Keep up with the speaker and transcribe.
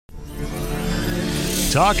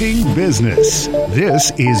Talking business.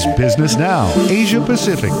 This is Business Now,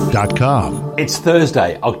 AsiaPacific.com. It's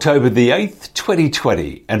Thursday, October the 8th,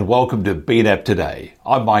 2020, and welcome to BNAP Today.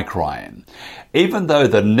 I'm Mike Ryan. Even though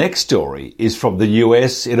the next story is from the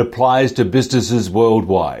US, it applies to businesses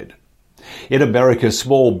worldwide. In America,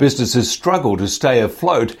 small businesses struggle to stay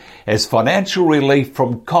afloat as financial relief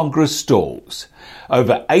from Congress stalls.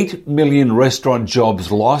 Over 8 million restaurant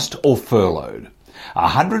jobs lost or furloughed.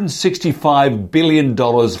 $165 billion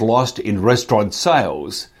lost in restaurant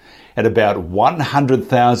sales, and about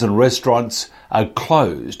 100,000 restaurants are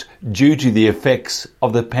closed due to the effects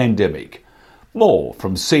of the pandemic. More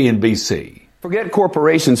from CNBC. Forget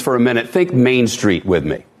corporations for a minute. Think Main Street with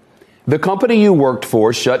me. The company you worked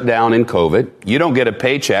for shut down in COVID. You don't get a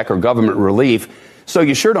paycheck or government relief, so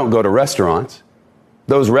you sure don't go to restaurants.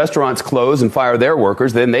 Those restaurants close and fire their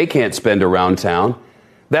workers, then they can't spend around town.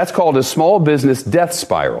 That's called a small business death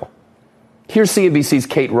spiral. Here's CNBC's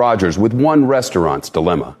Kate Rogers with one restaurant's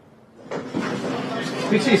dilemma.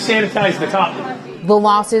 Make sure you sanitize the top. The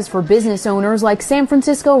losses for business owners like San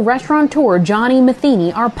Francisco restaurateur Johnny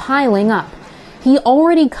Matheny are piling up. He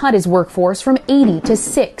already cut his workforce from 80 to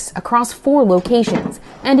 6 across 4 locations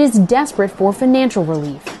and is desperate for financial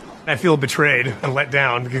relief. I feel betrayed and let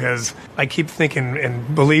down because I keep thinking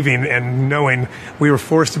and believing and knowing we were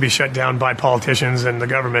forced to be shut down by politicians and the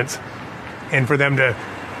government, and for them to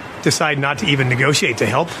decide not to even negotiate to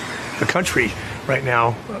help the country right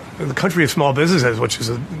now, the country of small businesses, which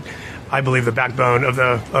is, I believe, the backbone of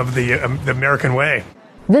the American way.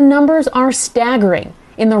 The numbers are staggering.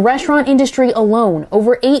 In the restaurant industry alone,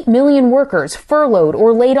 over 8 million workers furloughed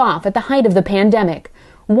or laid off at the height of the pandemic.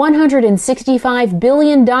 $165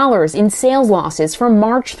 billion in sales losses from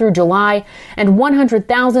March through July, and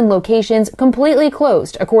 100,000 locations completely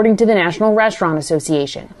closed, according to the National Restaurant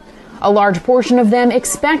Association. A large portion of them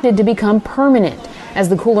expected to become permanent, as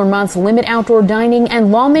the cooler months limit outdoor dining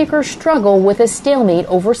and lawmakers struggle with a stalemate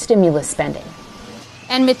over stimulus spending.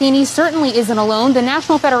 And Matheny certainly isn't alone. The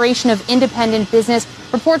National Federation of Independent Business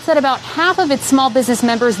reports that about half of its small business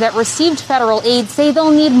members that received federal aid say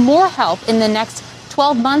they'll need more help in the next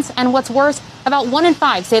 12 months, and what's worse, about 1 in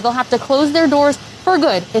 5 say they'll have to close their doors for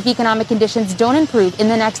good if economic conditions don't improve in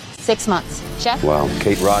the next 6 months. Jeff? Wow,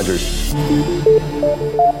 Kate Rogers.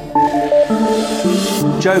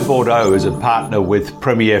 Joe Bordeaux is a partner with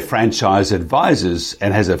Premier Franchise Advisors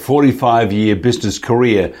and has a 45-year business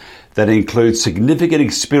career that includes significant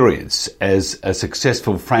experience as a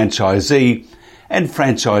successful franchisee and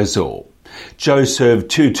franchisor. Joe served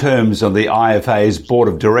 2 terms on the IFA's board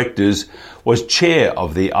of directors, was chair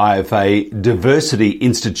of the IFA Diversity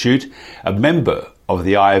Institute, a member of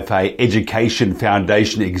the IFA Education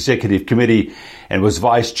Foundation Executive Committee, and was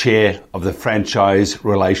vice chair of the Franchise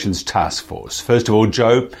Relations Task Force. First of all,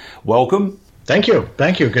 Joe, welcome. Thank you.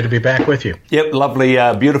 Good to be back with you. Yep, lovely,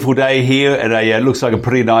 beautiful day here, and it looks like a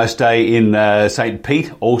pretty nice day in St.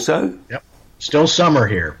 Pete also. Yep. Still summer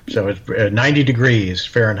here, so it's 90 degrees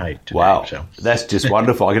Fahrenheit today. Wow, so. That's just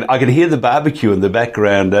wonderful. I can hear the barbecue in the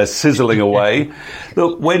background sizzling away.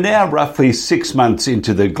 Look, we're now roughly 6 months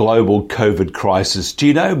into the global COVID crisis. Do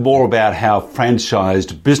you know more about how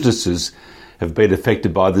franchised businesses have been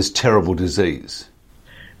affected by this terrible disease?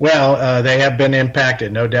 Well, they have been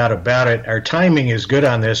impacted, no doubt about it. Our timing is good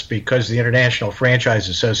on this because the International Franchise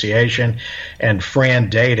Association and Fran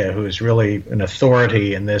Data, who is really an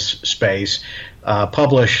authority in this space,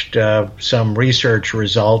 published some research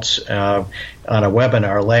results on a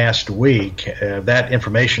webinar last week. That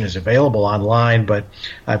information is available online, but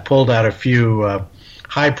I pulled out a few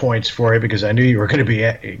high points for you because I knew you were going to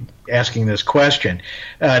be asking this question.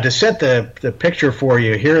 To set the picture for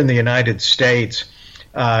you, here in the United States,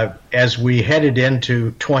 as we headed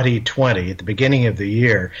into 2020, at the beginning of the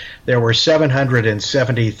year, there were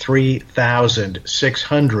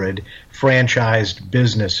 773,600 franchised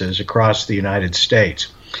businesses across the United States.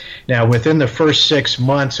 Now, within the first 6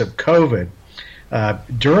 months of COVID,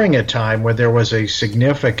 during a time when there was a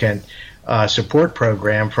significant support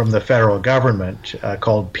program from the federal government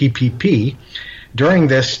called PPP, during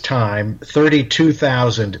this time,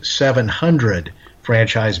 32,700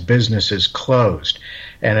 franchise businesses closed.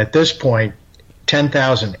 And at this point,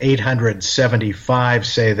 10,875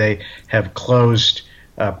 say they have closed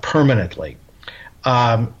permanently.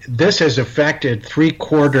 This has affected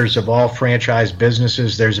 3/4 of all franchise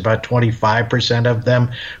businesses. There's about 25% of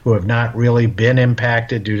them who have not really been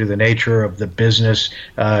impacted due to the nature of the business,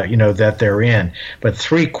 that they're in. But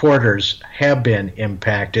 3/4 have been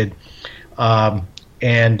impacted, and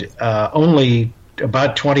only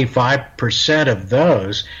about 25% of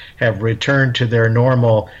those have returned to their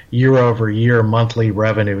normal year-over-year monthly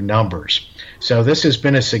revenue numbers. So this has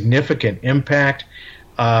been a significant impact.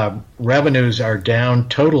 Revenues are down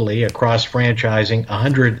totally across franchising,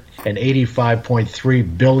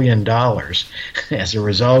 $185.3 billion as a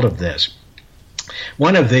result of this.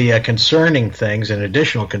 One of the concerning things, an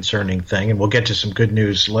additional concerning thing, and we'll get to some good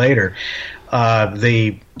news later,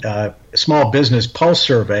 the Small Business Pulse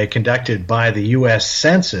Survey conducted by the U.S.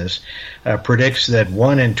 Census predicts that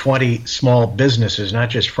 1 in 20 small businesses, not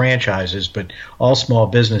just franchises, but all small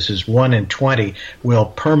businesses, 1 in 20 will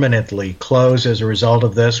permanently close as a result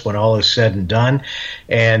of this when all is said and done.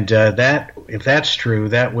 And that, if that's true,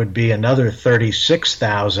 that would be another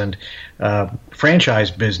 36,000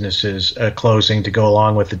 franchise businesses closing to go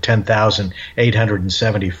along with the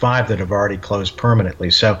 10,875 that have already closed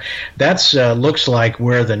permanently. So that's looks like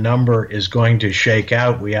where the number is going to shake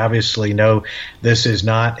out. We obviously know this is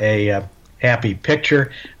not a happy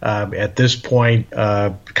picture. At this point,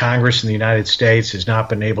 Congress in the United States has not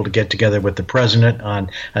been able to get together with the president on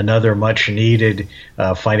another much-needed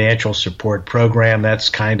financial support program. That's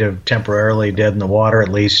kind of temporarily dead in the water, at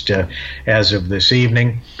least as of this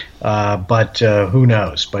evening. But who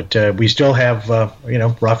knows? But we still have,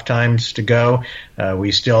 rough times to go.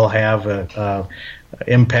 We still have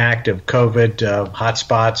impact of COVID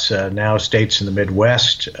hotspots. Now states in the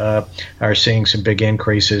Midwest are seeing some big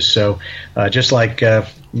increases. So just like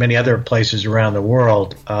many other places around the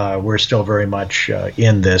world, we're still very much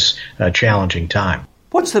in this challenging time.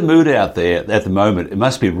 What's the mood out there at the moment? It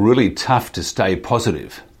must be really tough to stay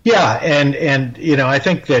positive. Yeah, and I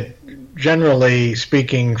think that generally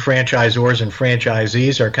speaking, franchisors and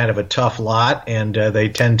franchisees are kind of a tough lot, and they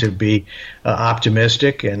tend to be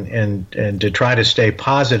optimistic and to try to stay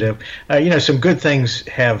positive. Some good things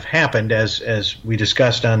have happened, as we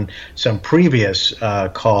discussed on some previous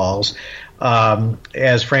calls.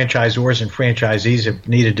 As franchisors and franchisees have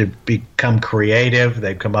needed to become creative,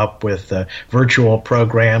 they've come up with virtual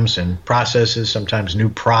programs and processes, sometimes new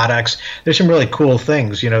products. There's some really cool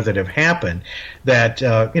things, that have happened that,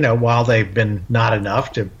 while they've been not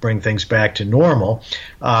enough to bring things back to normal,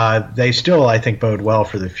 they still, I think, bode well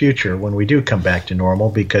for the future when we do come back to normal,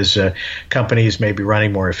 because companies may be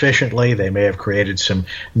running more efficiently. They may have created some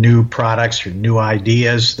new products or new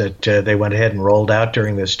ideas that they went ahead and rolled out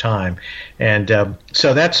during this time. And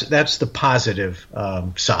so that's the positive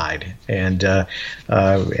side. And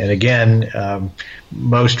again,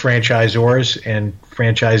 most franchisors and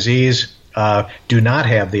franchisees do not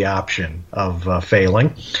have the option of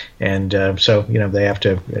failing, and so they have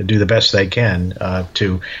to do the best they can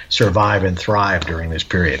to survive and thrive during this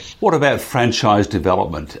period. What about franchise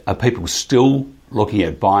development? Are people still looking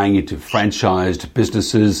at buying into franchised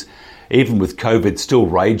businesses, even with COVID still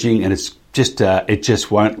raging, and it's just it just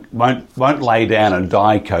won't lay down and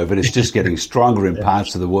die, COVID? It's just getting stronger in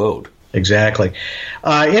parts of the world. Exactly.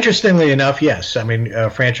 Interestingly enough, yes. I mean,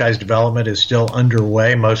 franchise development is still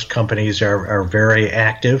underway. Most companies are very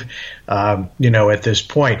active, at this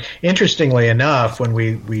point. Interestingly enough, when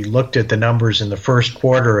we looked at the numbers in the first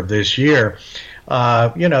quarter of this year,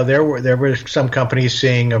 there were some companies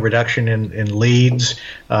seeing a reduction in leads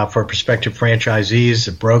for prospective franchisees.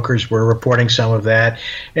 The brokers were reporting some of that,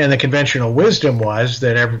 and the conventional wisdom was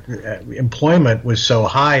that employment was so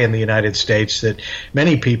high in the United States that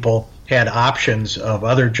many people had options of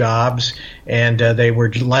other jobs, and they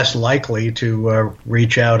were less likely to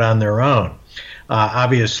reach out on their own.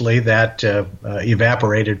 Obviously, that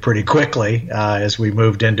evaporated pretty quickly as we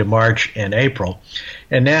moved into March and April.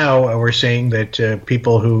 And now we're seeing that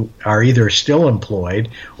people who are either still employed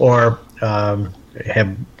or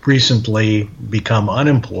have recently become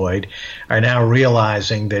unemployed are now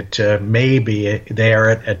realizing that maybe they are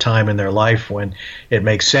at a time in their life when it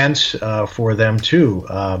makes sense for them to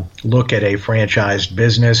look at a franchised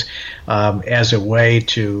business as a way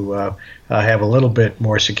to have a little bit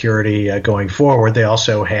more security going forward. They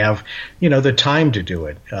also have, the time to do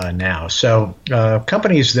it now. So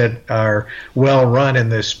companies that are well run in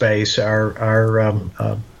this space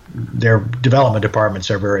their development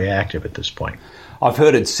departments are very active at this point. I've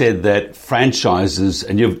heard it said that franchises,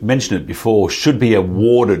 and you've mentioned it before, should be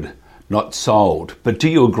awarded, not sold. But do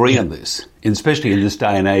you agree on this, especially in this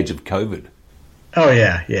day and age of COVID? Oh,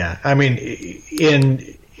 yeah. I mean,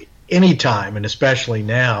 in any time, and especially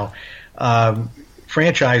now,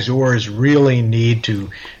 franchisors really need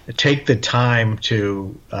to take the time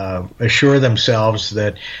to assure themselves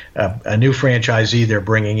that a new franchisee they're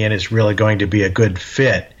bringing in is really going to be a good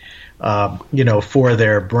fit, for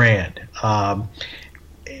their brand.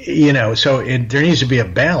 there needs to be a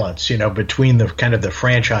balance, between the kind of the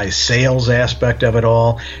franchise sales aspect of it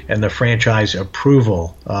all and the franchise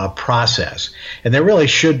approval process. And there really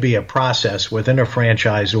should be a process within a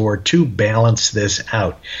franchisor to balance this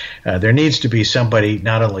out. There needs to be somebody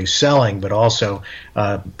not only selling, but also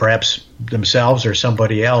perhaps themselves or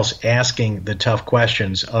somebody else asking the tough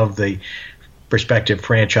questions of the prospective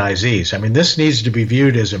franchisees. I mean, this needs to be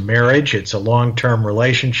viewed as a marriage. It's a long-term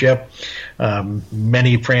relationship.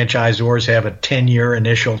 Many franchisors have a 10-year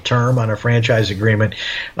initial term on a franchise agreement.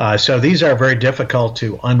 So these are very difficult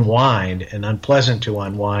to unwind and unpleasant to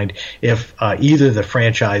unwind if either the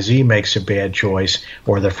franchisee makes a bad choice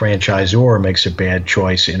or the franchisor makes a bad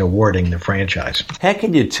choice in awarding the franchise. How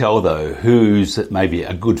can you tell, though, who's maybe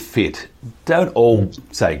a good fit? Don't all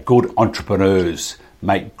say good entrepreneurs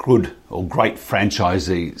make good or great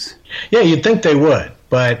franchisees? Yeah, you'd think they would,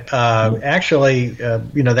 but actually,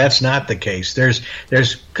 that's not the case. There's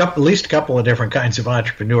at least a couple of different kinds of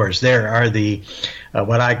entrepreneurs. There are the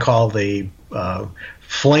what I call the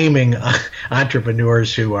flaming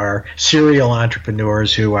entrepreneurs, who are serial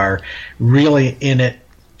entrepreneurs, who are really in it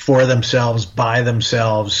for themselves, by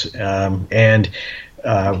themselves, and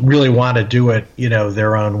really want to do it,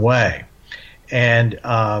 their own way. And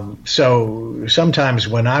so sometimes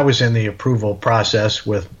when I was in the approval process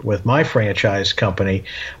with my franchise company,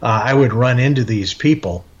 I would run into these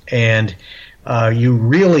people, and you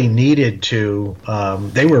really needed to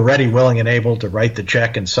they were ready, willing, and able to write the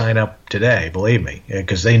check and sign up today, believe me,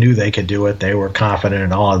 because they knew they could do it. They were confident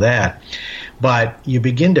in all of that. But you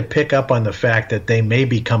begin to pick up on the fact that they may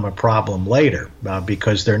become a problem later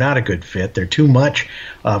because they're not a good fit. They're too much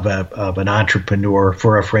of an entrepreneur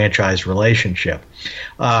for a franchise relationship.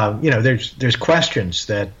 There's questions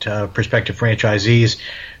that prospective franchisees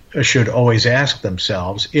should always ask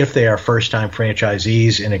themselves if they are first-time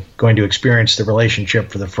franchisees and are going to experience the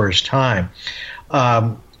relationship for the first time.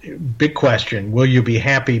 Big question: will you be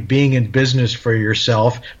happy being in business for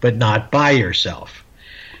yourself but not by yourself?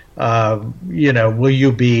 Will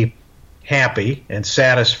you be happy and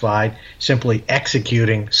satisfied simply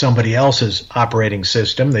executing somebody else's operating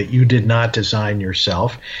system that you did not design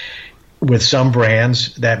yourself? With some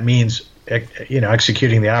brands, that means,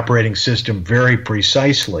 executing the operating system very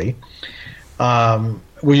precisely.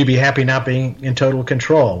 Will you be happy not being in total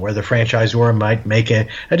control, where the franchisor might make a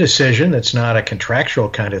decision that's not a contractual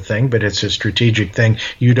kind of thing, but it's a strategic thing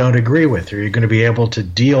you don't agree with, or you're going to be able to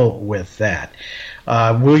deal with that?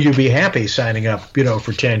 Will you be happy signing up,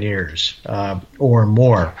 for 10 years or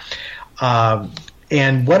more?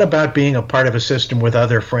 And what about being a part of a system with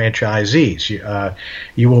other franchisees?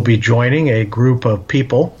 You will be joining a group of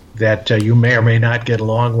people that you may or may not get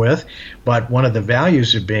along with, but one of the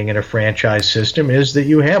values of being in a franchise system is that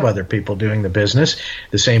you have other people doing the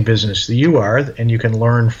same business that you are, and you can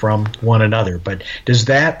learn from one another. But does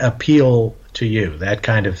that appeal to you, that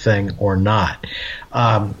kind of thing, or not?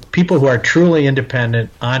 People who are truly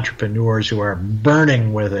independent entrepreneurs, who are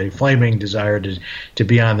burning with a flaming desire to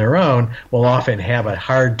be on their own, will often have a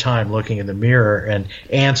hard time looking in the mirror and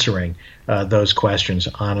answering those questions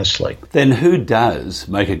honestly. Then who does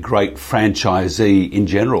make a great franchisee in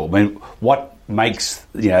general? I mean, what makes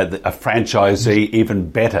a franchisee even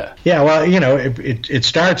better? Yeah, well, it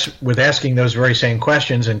starts with asking those very same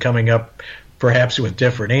questions and coming up perhaps with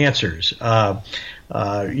different answers. I,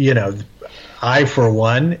 for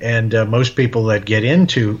one, and most people that get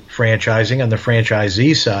into franchising on the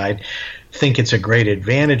franchisee side, think it's a great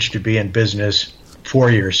advantage to be in business for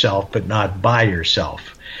yourself, but not by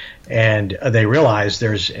yourself. And they realize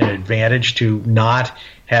there's an advantage to not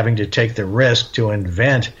having to take the risk to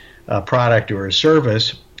invent a product or a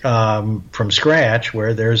service from scratch,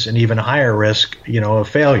 where there's an even higher risk, of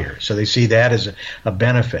failure. So they see that as a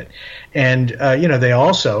benefit. And, they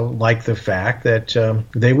also like the fact that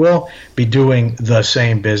they will be doing the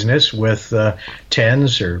same business with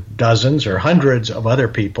tens or dozens or hundreds of other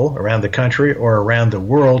people around the country or around the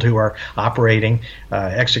world who are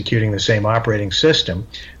executing the same operating system.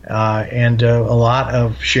 And a lot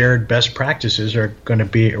of shared best practices are going to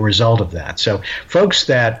be a result of that. So folks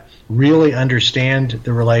that really understand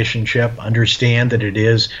the relationship, understand that it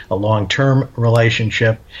is a long-term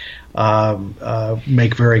relationship,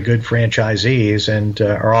 make very good franchisees and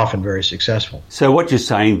are often very successful. So what you're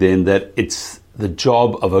saying then, that it's the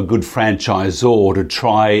job of a good franchisor to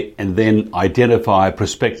try and then identify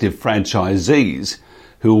prospective franchisees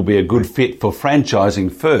who will be a good fit for franchising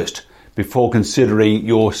first before considering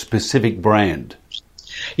your specific brand.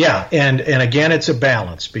 Yeah, and again, it's a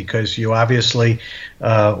balance, because you obviously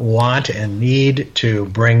want and need to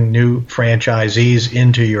bring new franchisees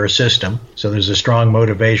into your system. So there's a strong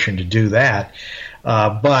motivation to do that.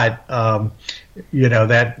 But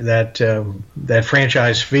that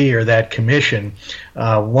franchise fee or that commission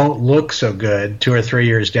won't look so good 2 or 3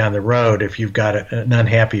 years down the road if you've got an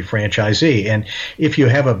unhappy franchisee. And if you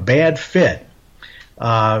have a bad fit,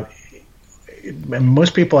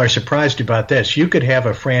 most people are surprised about this. You could have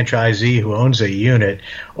a franchisee who owns a unit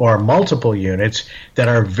or multiple units that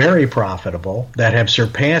are very profitable, that have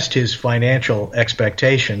surpassed his financial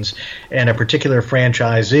expectations, and a particular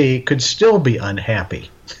franchisee could still be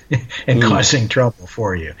unhappy and causing trouble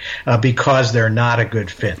for you because they're not a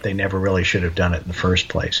good fit. They never really should have done it in the first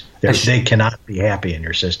place. They cannot be happy in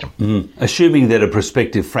your system. Assuming that a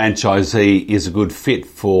prospective franchisee is a good fit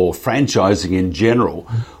for franchising in general,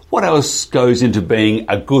 what else goes into being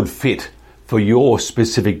a good fit for your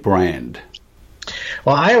specific brand?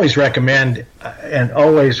 Well, I always recommend and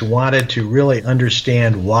always wanted to really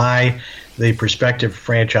understand why the prospective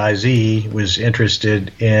franchisee was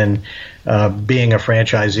interested in being a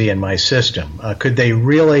franchisee in my system. Could they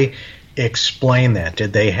really explain that?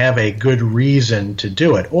 Did they have a good reason to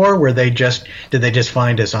do it, or did they just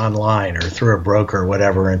find us online or through a broker or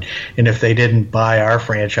whatever? And if they didn't buy our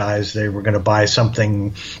franchise, they were going to buy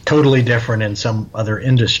something totally different in some other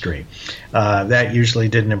industry. That usually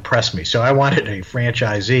didn't impress me. So I wanted a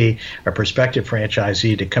franchisee, a prospective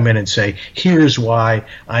franchisee, to come in and say, "Here's why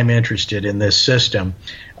I'm interested in this system.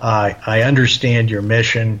 I understand your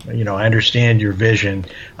mission. I understand your vision.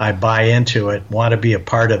 I buy into it, want to be a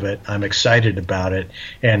part of it. I'm excited about it,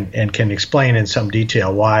 and can explain in some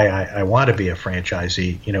detail why I want to be a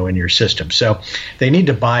franchisee, in your system." So they need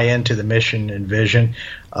to buy into the mission and vision.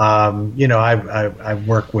 I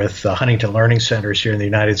work with Huntington Learning Centers here in the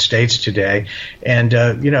United States today, and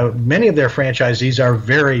many of their franchisees are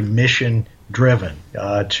very mission driven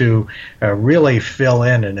to really fill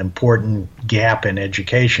in an important gap in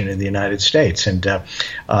education in the United States. And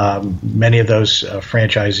many of those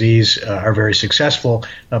franchisees are very successful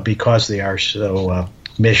because they are so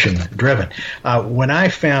mission driven. When I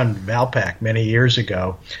found Valpak many years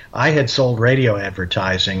ago, I had sold radio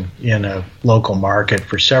advertising in a local market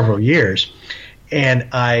for several years, and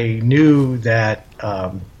I knew that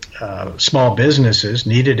small businesses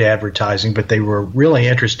needed advertising, but they were really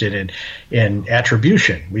interested in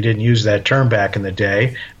attribution. We didn't use that term back in the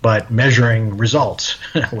day, but measuring results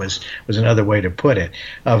was another way to put it.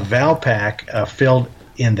 Valpak filled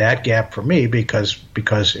in that gap for me because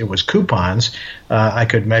it was coupons. I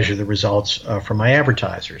could measure the results for my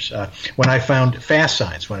advertisers. When I found Fast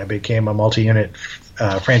Signs, when I became a multi-unit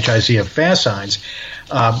franchisee of Fast Signs,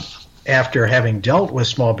 after having dealt with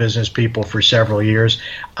small business people for several years,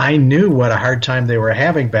 I knew what a hard time they were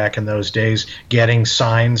having back in those days getting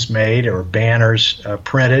signs made or banners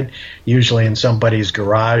printed. Usually in somebody's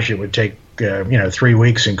garage, it would take 3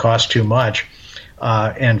 weeks and cost too much.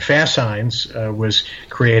 And Fast Signs was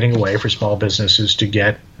creating a way for small businesses to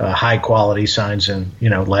get high-quality signs and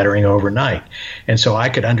lettering overnight. And so I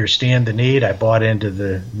could understand the need. I bought into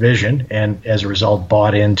the vision, and as a result,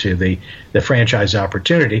 bought into the franchise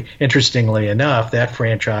opportunity. Interestingly enough, that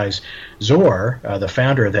franchisor, the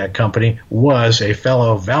founder of that company, was a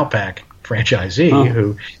fellow Valpak franchisee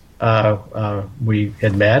who we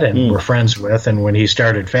had met and were friends with. And when he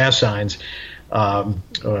started Fast Signs,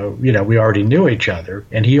 we already knew each other,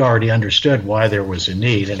 and he already understood why there was a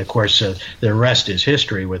need. And of course, the rest is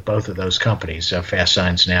history with both of those companies. Fast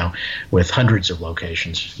Signs now with hundreds of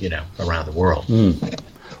locations, around the world.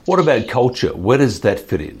 What about culture? Where does that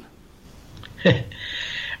fit in?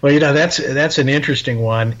 Well, that's an interesting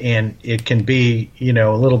one, and it can be, a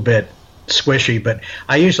little bit squishy. But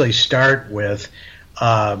I usually start with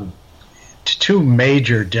two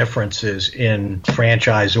major differences in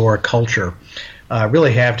franchisor culture.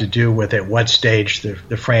 Really have to do with at what stage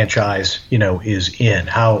the franchise, is in.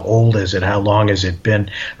 How old is it? How long has it been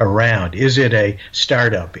around? Is it a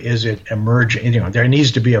startup? Is it emerging? There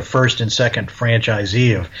needs to be a first and second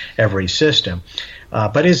franchisee of every system.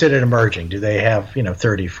 But is it an emerging? Do they have,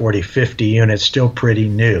 30, 40, 50 units, still pretty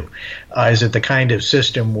new? Is it the kind of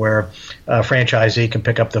system where a franchisee can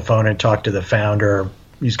pick up the phone and talk to the founder?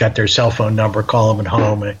 He's got their cell phone number, call them at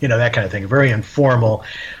home, that kind of thing. A very informal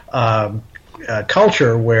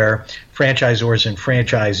culture where franchisors and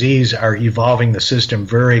franchisees are evolving the system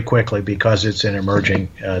very quickly because it's an emerging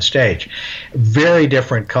stage. Very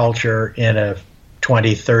different culture in a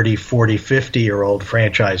 20, 30, 40, 50-year-old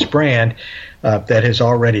franchise brand that has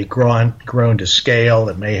already grown to scale,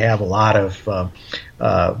 that may have a lot of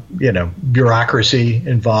bureaucracy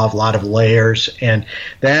involved, a lot of layers, and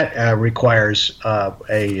that requires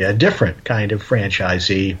a different kind of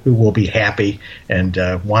franchisee who will be happy and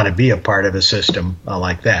want to be a part of a system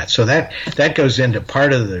like that. So that goes into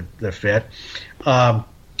part of the fit.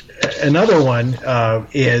 Another one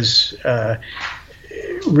is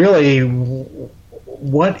really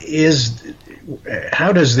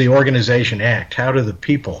how does the organization act? How do the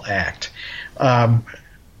people act?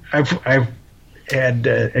 I've had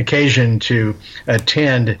occasion to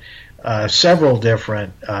attend several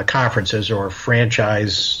different conferences or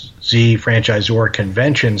franchisor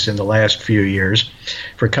conventions in the last few years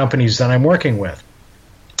for companies that I'm working with.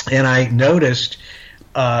 And I noticed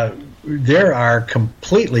there are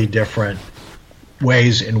completely different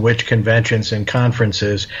ways in which conventions and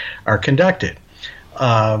conferences are conducted.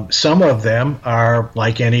 Some of them are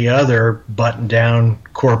like any other button-down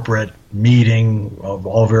corporate meeting,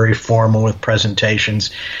 all very formal with presentations,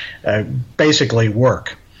 basically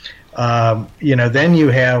work. Then you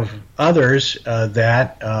have others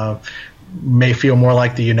that may feel more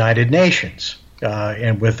like the United Nations,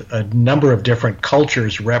 and with a number of different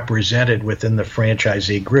cultures represented within the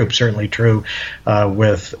franchisee group. Certainly true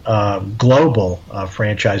with global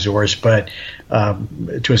franchisors, but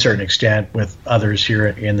to a certain extent with others here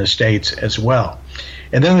in the States as well.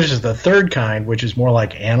 And then there's the third kind, which is more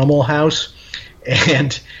like Animal House.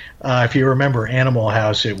 And if you remember Animal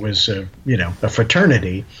House, it was a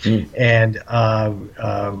fraternity, and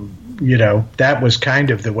that was kind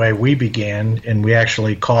of the way we began, and we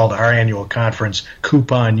actually called our annual conference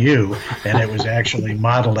Coupon U, and it was actually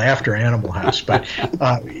modeled after Animal House. But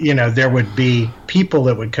there would be people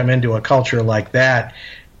that would come into a culture like that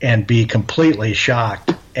and be completely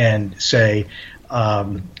shocked and say,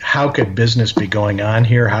 how could business be going on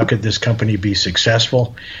here? How could this company be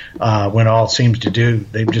successful when all it seems to do,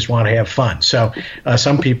 they just want to have fun? So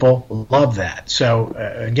some people love that. So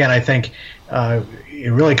again, I think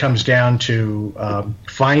it really comes down to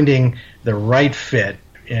finding the right fit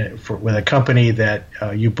with a company that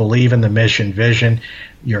you believe in the mission, vision,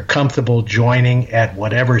 you're comfortable joining at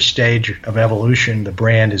whatever stage of evolution the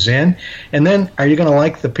brand is in. And then are you going to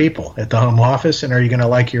like the people at the home office, and are you going to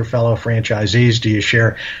like your fellow franchisees? Do you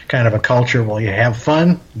share kind of a culture? Will you have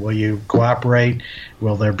fun? Will you cooperate?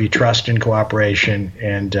 Will there be trust and cooperation?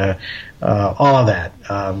 And all of that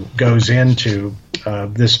goes into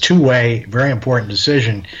this two-way, very important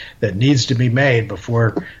decision that needs to be made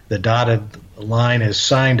before the dotted line is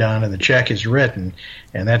signed on and the check is written,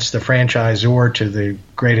 and that's the franchisor to the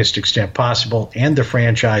greatest extent possible and the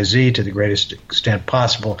franchisee to the greatest extent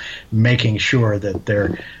possible, making sure that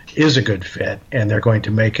there is a good fit and they're going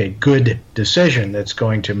to make a good decision that's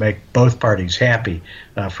going to make both parties happy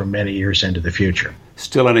for many years into the future.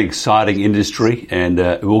 Still an exciting industry, and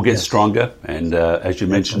it will get stronger, and as you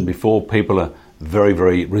mentioned before, people are very,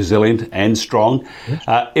 very resilient and strong.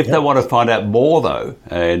 If they want to find out more, though,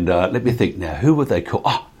 and let me think now, who would they call?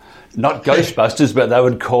 Oh, not Ghostbusters, but they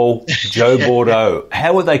would call Joe Bordeaux.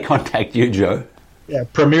 How would they contact you, Joe? Yeah,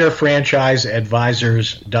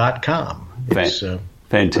 PremierFranchiseAdvisors.com. It's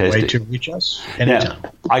fantastic. A way to reach us anytime.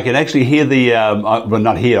 Now, I can actually hear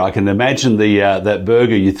I can imagine that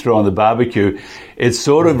burger you threw on the barbecue. It's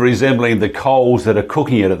sort of resembling the coals that are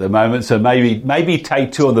cooking it at the moment, so maybe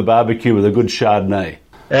take two on the barbecue with a good Chardonnay.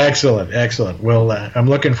 Excellent. Well, I'm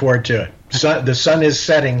looking forward to it. The sun is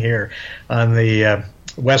setting here on the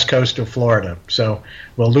west coast of Florida, so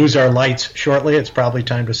we'll lose our lights shortly. It's probably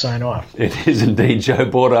time to sign off. It is indeed. Joe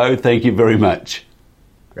Bordeaux, thank you very much.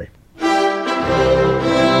 Great.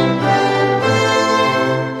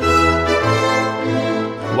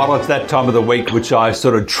 Well, it's that time of the week which I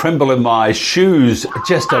sort of tremble in my shoes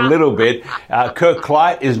just a little bit. Kirk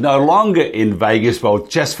Clyde is no longer in Vegas, well,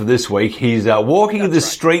 just for this week. He's walking the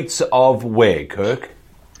streets of where, Kirk?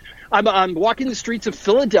 I'm walking the streets of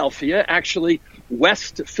Philadelphia, actually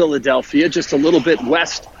West Philadelphia, just a little bit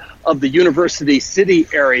west of the University City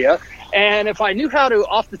area. And if I knew how to,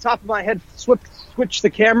 off the top of my head, switch the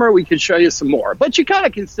camera, we could show you some more. But you kind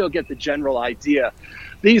of can still get the general idea.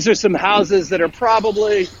 These are some houses that are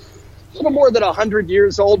probably a little more than 100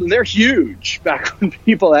 years old, and they're huge back when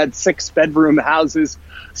people had 6-bedroom houses.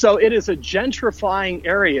 So it is a gentrifying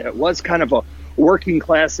area. It was kind of a working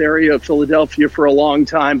class area of Philadelphia for a long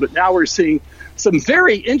time, but now we're seeing some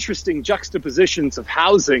very interesting juxtapositions of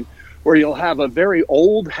housing where you'll have a very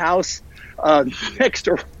old house next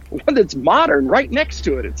to one that's modern right next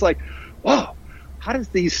to it. It's like, whoa. How does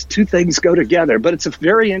these two things go together? But it's a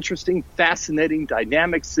very interesting, fascinating,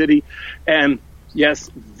 dynamic city. And yes,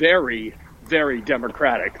 very, very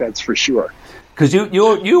democratic, that's for sure. Because you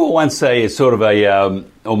were once a sort of a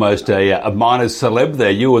almost a minor celeb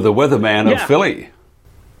there. You were the weatherman of Philly.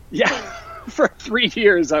 Yeah. For 3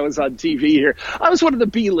 years, I was on TV here. I was one of the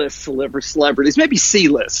B-list celebrities, maybe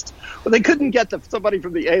C-list. But they couldn't get somebody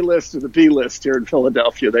from the A-list or the B-list here in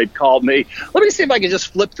Philadelphia. They'd call me. Let me see if I can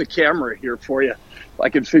just flip the camera here for you. If I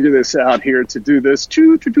can figure this out here to do this.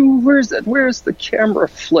 Where's that? Where's the camera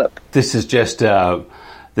flip? This is just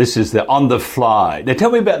this is the on the fly. Now tell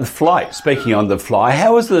me about the flight. Speaking on the fly,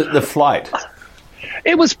 how was the flight?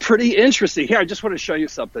 It was pretty interesting. Here, I just want to show you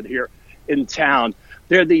something here in town.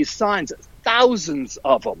 There are these signs, thousands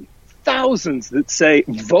of them, thousands that say,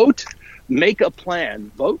 vote, make a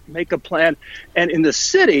plan, vote, make a plan. And in the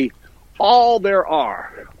city, all there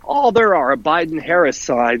are Biden-Harris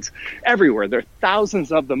signs everywhere. There are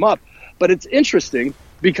thousands of them up. But it's interesting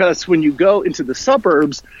because when you go into the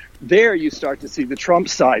suburbs, there you start to see the Trump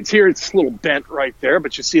signs. Here it's a little bent right there,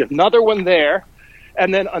 but you see another one there,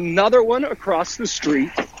 and then another one across the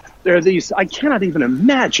street. There are these, I cannot even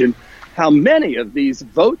imagine how many of these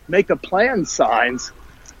vote, make a plan signs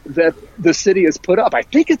that the city has put up. I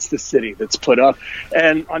think it's the city that's put up.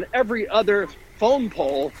 And on every other phone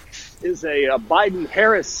pole is a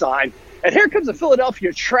Biden-Harris sign. And here comes a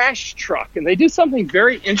Philadelphia trash truck. And they do something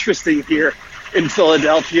very interesting here in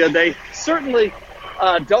Philadelphia. They certainly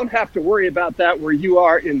don't have to worry about that where you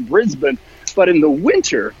are in Brisbane. But in the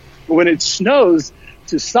winter, when it snows,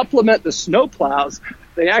 to supplement the snowplows,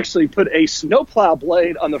 they actually put a snowplow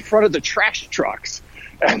blade on the front of the trash trucks,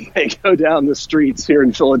 and they go down the streets here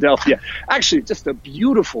in Philadelphia. Actually, just a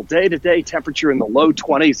beautiful day-to-day temperature in the low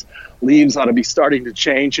 20s. Leaves ought to be starting to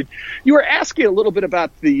change. And you were asking a little bit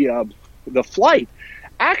about the flight.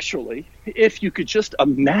 Actually, if you could just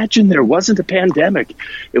imagine there wasn't a pandemic,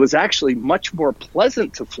 it was actually much more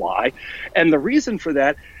pleasant to fly. And the reason for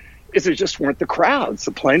that is there just weren't the crowds.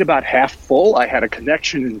 The plane about half full. I had a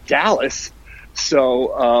connection in Dallas.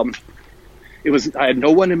 So I had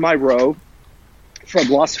no one in my row from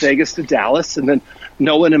Las Vegas to Dallas, and then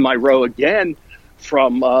no one in my row again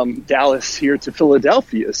from Dallas here to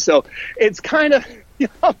Philadelphia. So it's kind of, you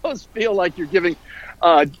almost feel like you're giving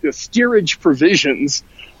the steerage provisions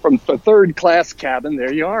from the third class cabin.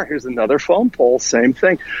 There you are. Here's another phone pole. Same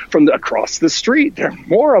thing from across the street. There are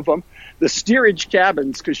more of them. The steerage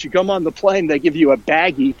cabins, because you come on the plane, they give you a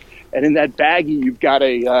baggie. And in that baggie, you've got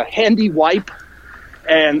a handy wipe,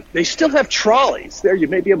 and they still have trolleys. There, you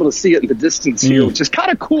may be able to see it in the distance here, which is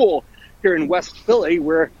kind of cool here in West Philly,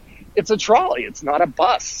 where it's a trolley. It's not a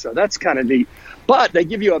bus, so that's kind of neat. But they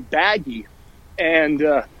give you a baggie, and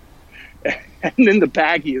in the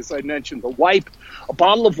baggie, as I mentioned, the wipe, a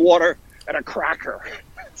bottle of water, and a cracker.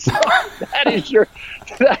 So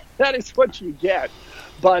that is what you get.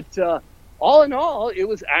 But all in all, it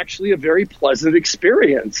was actually a very pleasant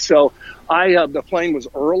experience. So the plane was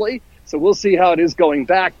early, so we'll see how it is going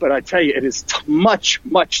back. But I tell you, it is much,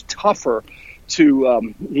 much tougher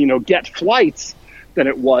to, get flights than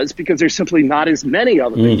it was because there's simply not as many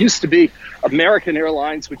of them. It used to be American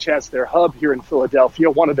Airlines, which has their hub here in Philadelphia,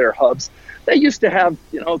 one of their hubs. They used to have,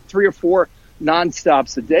 3 or 4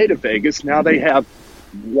 nonstops a day to Vegas. Now they have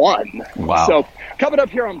one. Wow. So coming up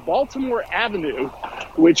here on Baltimore Avenue,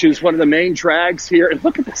 which is one of the main drags here, and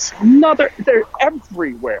look at this, they're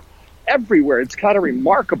everywhere. It's kind of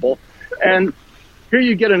remarkable. And here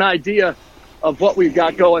you get an idea of what we've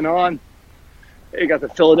got going on. You got the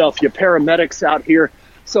Philadelphia paramedics out here.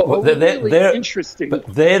 So they're interesting. But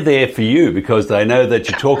they're there for you because they know that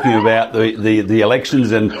you're talking about the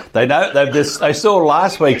elections, and they saw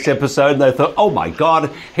last week's episode and they thought, oh my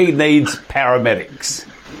God, he needs paramedics.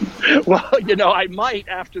 Well, I might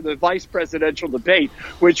after the vice presidential debate,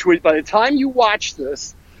 which by the time you watch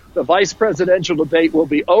this, the vice presidential debate will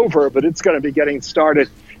be over, but it's going to be getting started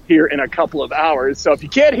here in a couple of hours. So if you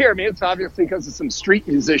can't hear me, it's obviously because of some street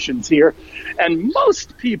musicians here. And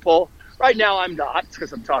most people, right now I'm not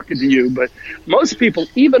because I'm talking to you, but most people,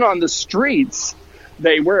 even on the streets,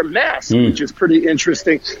 they wear masks, which is pretty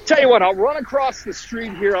interesting. Tell you what, I'll run across the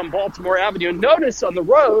street here on Baltimore Avenue and notice on the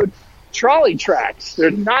road trolley tracks. There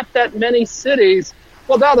are not that many cities.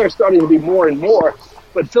 Well, now they're starting to be more and more.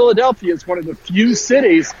 But Philadelphia is one of the few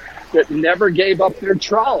cities that never gave up their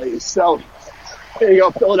trolleys. So there you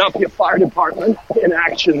go, Philadelphia Fire Department in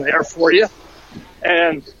action there for you.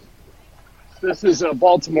 And this is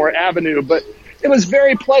Baltimore Avenue, but it was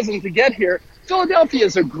very pleasant to get here. Philadelphia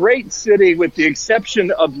is a great city with the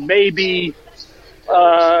exception of maybe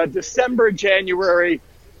December, January,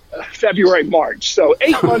 February, March. So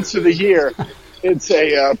 8 months of the year, it's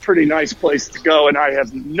a pretty nice place to go. And I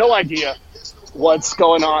have no idea what's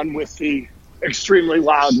going on with the extremely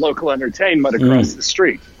loud local entertainment across the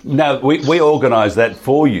street. No, we organised that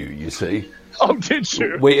for you, you see. Oh, did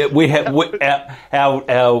you? We have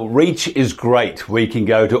our reach is great. We can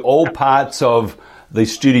go to all parts of the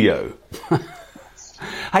studio.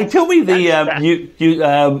 Hey, tell me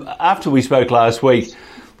after we spoke last week,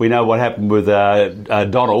 we know what happened with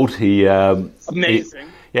Donald. Amazing.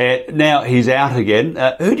 Now he's out again.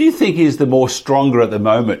 Who do you think is the more stronger at the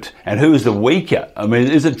moment, and who is the weaker? I mean,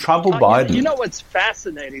 is it Trump or Biden? You know what's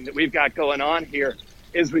fascinating that we've got going on here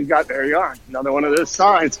is we've got, there you are, another one of those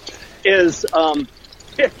signs, is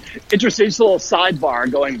interesting little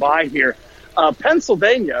sidebar going by here.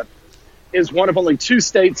 Pennsylvania is one of only 2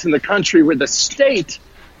 states in the country where the state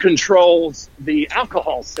controls the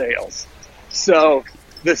alcohol sales. So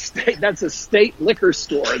that's a state liquor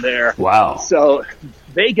store there. Wow. So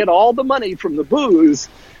they get all the money from the booze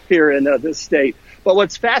here in this state. But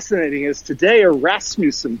what's fascinating is today a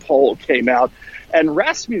Rasmussen poll came out, and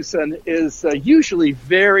Rasmussen is usually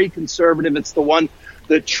very conservative. It's the one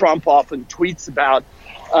that Trump often tweets about,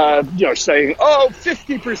 saying,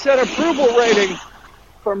 50% approval rating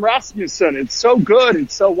from Rasmussen. It's so good.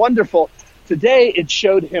 It's so wonderful. Today it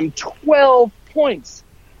showed him 12 points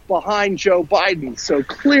behind Joe Biden. So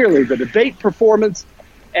clearly the debate performance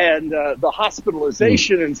and the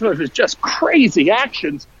hospitalization and some of his just crazy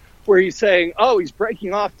actions where he's saying, he's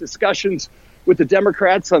breaking off discussions with the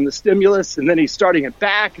Democrats on the stimulus, and then he's starting it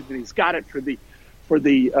back, and then he's got it for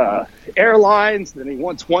the airlines, and then he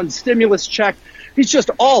wants one stimulus check. He's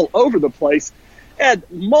just all over the place. And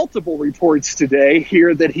multiple reports today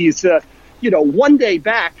here that he's, one day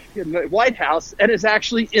back in the White House and is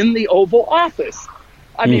actually in the Oval Office.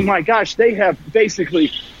 I mean, my gosh, they have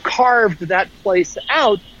basically carved that place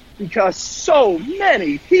out because so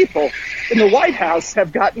many people in the White House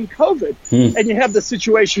have gotten COVID. And you have the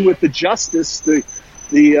situation with the justice,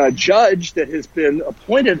 the judge that has been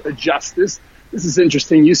appointed a justice. This is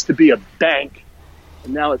interesting. Used to be a bank,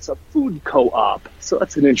 and now it's a food co-op. So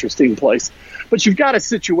that's an interesting place. But you've got a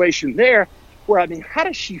situation there where, how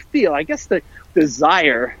does she feel? I guess the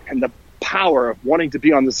desire and the power of wanting to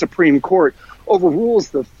be on the Supreme Court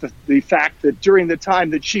overrules the fact that during the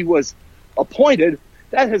time that she was appointed,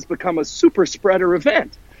 that has become a super spreader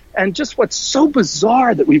event. And just what's so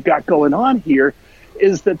bizarre that we've got going on here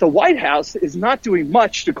is that the White House is not doing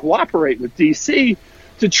much to cooperate with D.C.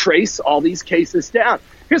 to trace all these cases down.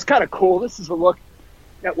 Here's kind of cool. This is a look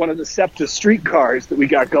at one of the SEPTA streetcars that we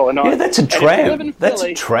got going on. Yeah, that's a tram. That's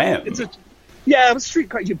a tram. It's a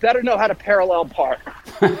streetcar. You better know how to parallel park.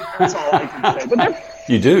 That's all I can say. But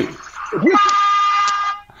you do.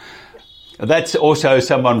 That's also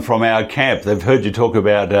someone from our camp. They've heard you talk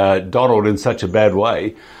about Donald in such a bad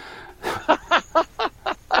way.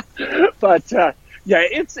 But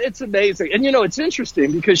it's amazing. And it's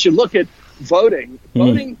interesting because you look at voting.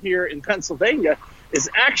 Voting here in Pennsylvania is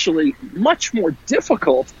actually much more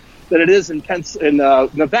difficult than it is in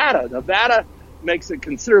Nevada. Nevada makes it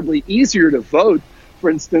considerably easier to vote. For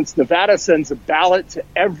instance, Nevada sends a ballot to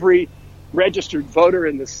every registered voter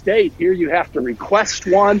in the state. Here you have to request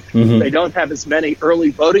one. They don't have as many early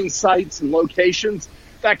voting sites and locations.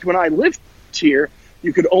 In fact, when I lived here,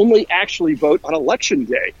 you could only actually vote on election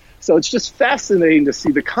day. So it's just fascinating to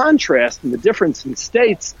see the contrast and the difference in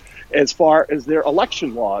states as far as their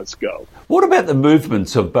election laws go. What about the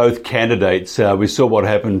movements of both candidates? We saw what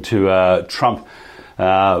happened to Trump.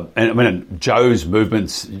 Joe's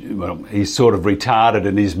movements, he's sort of retarded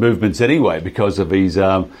in his movements anyway because of his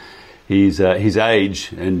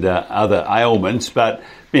age and other ailments. But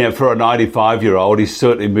for a 95-year-old, he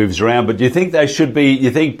certainly moves around. But do you think they should be?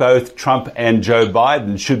 You think both Trump and Joe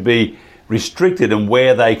Biden should be restricted in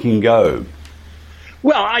where they can go?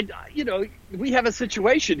 Well, we have a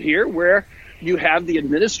situation here where you have the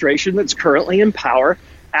administration that's currently in power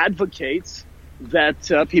advocates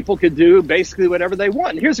that people could do basically whatever they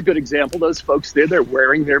want. And here's a good example. Those folks there, they're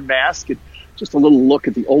wearing their mask. And just a little look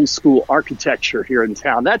at the old school architecture here in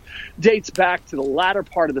town. That dates back to the latter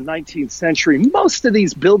part of the 19th century. Most of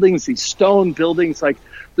these buildings, these stone buildings like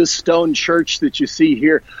the stone church that you see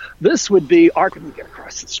here, this would be, let me get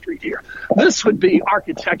across the street here. This would be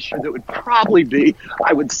architecture that would probably be,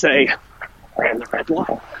 I would say, ran the red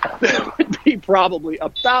line. That would be probably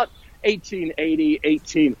about 1880,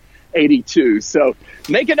 1882. So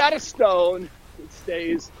make it out of stone. It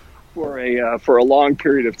stays for a long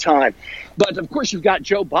period of time. But of course, you've got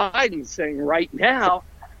Joe Biden saying right now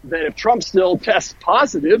that if Trump still tests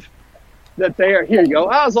positive, that they are, here you go,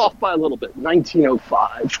 I was off by a little bit,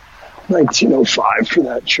 1905 for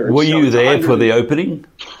that church. Were you there for the opening?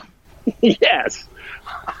 Yes,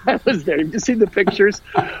 I was there. You see the pictures?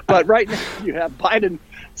 But right now you have Biden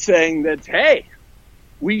saying that, hey,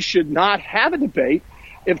 we should not have a debate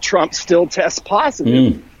if Trump still tests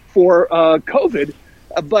positive for COVID.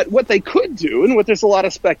 But what they could do, and what there's a lot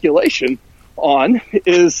of speculation on,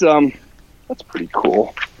 is that's pretty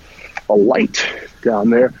cool. A light down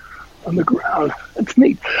there on the ground. That's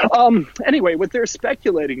neat. Anyway, what they're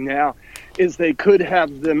speculating now is they could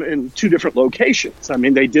have them in two different locations. I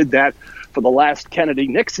mean, they did that for the last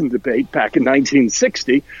Kennedy-Nixon debate back in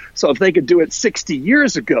 1960. So if they could do it 60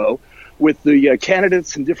 years ago with the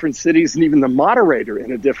candidates in different cities and even the moderator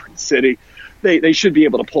in a different city, they should be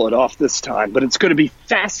able to pull it off this time. But it's going to be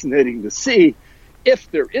fascinating to see if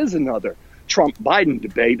there is another Trump-Biden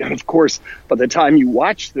debate. And, of course, by the time you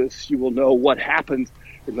watch this, you will know what happened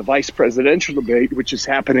in the vice presidential debate, which is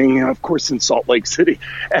happening, of course, in Salt Lake City.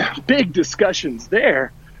 And big discussions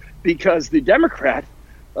there because the Democrat,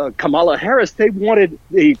 Kamala Harris, they wanted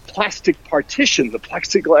the plastic partition, the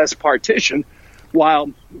plexiglass partition,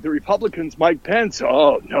 while the Republicans, Mike Pence,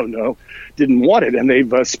 didn't want it, and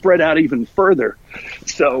they've spread out even further.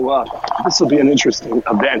 So this will be an interesting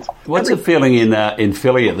event. What's the feeling in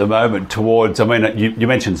Philly at the moment towards, I mean, you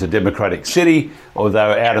mentioned it's a Democratic city,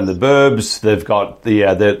 although out in the burbs, they've got the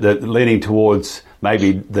leaning towards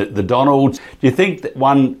maybe the Donald. Do you think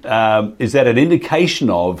that is that an indication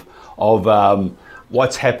of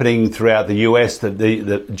what's happening throughout the US,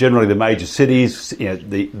 that generally the major cities,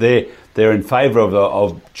 they're in favour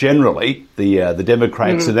of generally the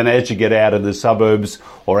Democrats, and then as you get out in the suburbs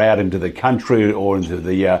or out into the country or into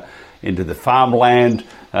the farmland,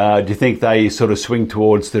 do you think they sort of swing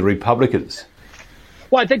towards the Republicans?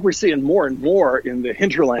 Well, I think we're seeing more and more in the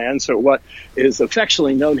hinterland, so what is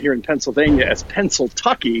affectionately known here in Pennsylvania as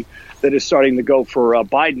Pennsyltucky, that is starting to go for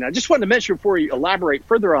Biden. I just wanted to mention before you elaborate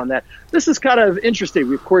further on that, this is kind of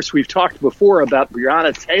interesting. Of course, we've talked before about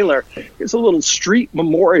Breonna Taylor. There's a little street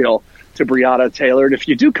memorial to Breonna Taylor. And if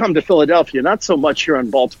you do come to Philadelphia, not so much here on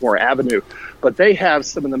Baltimore Avenue, but they have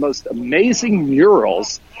some of the most amazing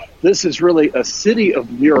murals. This is really a city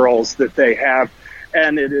of murals that they have,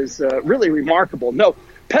 and it is really remarkable. No,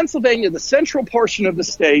 Pennsylvania, the central portion of the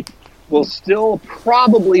state, will still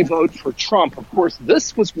probably vote for Trump. Of course,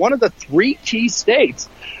 this was one of the three key states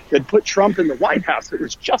that put Trump in the White House. It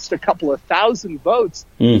was just a couple of thousand votes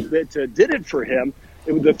that did it for him.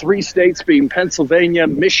 It was the three states being Pennsylvania,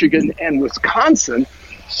 Michigan, and Wisconsin.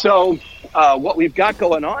 So what we've got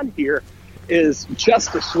going on here is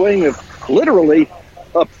just a swing of literally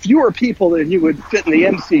fewer people than you would fit in the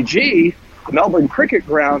MCG, the Melbourne Cricket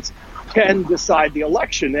Grounds, can decide the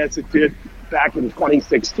election as it did back in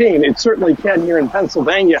 2016. It certainly can here in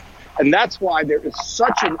Pennsylvania, and that's why there is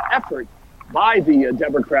such an effort by the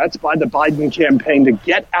Democrats, by the Biden campaign, to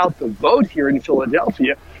get out the vote here in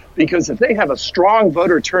Philadelphia, because if they have a strong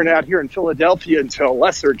voter turnout here in Philadelphia and to a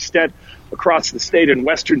lesser extent across the state in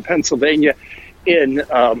western Pennsylvania, in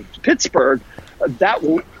Pittsburgh, that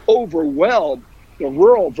will overwhelm the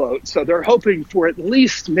rural vote. So they're hoping for at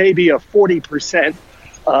least maybe a 40%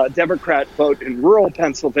 Democrat vote in rural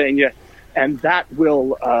Pennsylvania, and that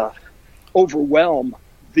will overwhelm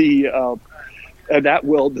the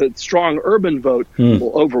strong urban vote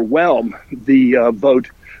will overwhelm the vote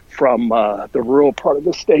from the rural part of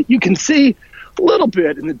the state. You can see a little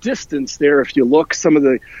bit in the distance there, if you look, some of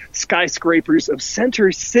the skyscrapers of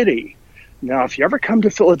Center City. Now, if you ever come to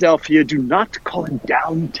Philadelphia, do not call it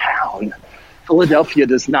downtown. Philadelphia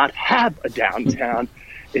does not have a downtown.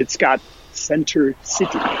 It's got Center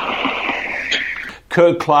City.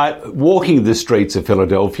 Kirk Clark, walking the streets of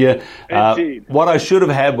Philadelphia. What I should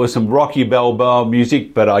have had was some Rocky Balboa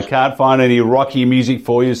music, but I can't find any Rocky music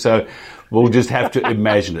for you, so we'll just have to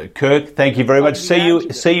imagine it. Kirk, thank you very much.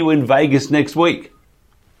 See you in Vegas next week.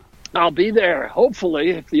 I'll be there,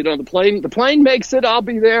 hopefully. If the plane makes it, I'll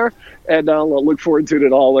be there, and I'll look forward to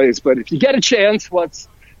it always. But if you get a chance,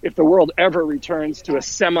 if the world ever returns to a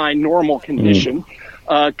semi-normal condition,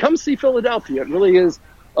 come see Philadelphia. It really is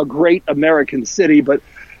a great American city, but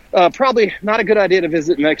probably not a good idea to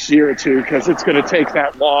visit next year or two, because it's going to take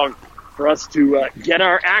that long for us to get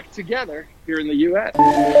our act together here in the U.S.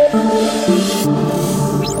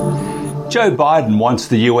 Joe Biden wants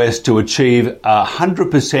the U.S. to achieve a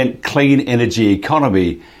 100% clean energy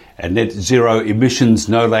economy and net zero emissions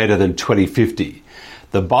no later than 2050.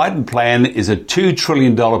 The Biden plan is a $2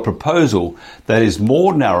 trillion proposal that is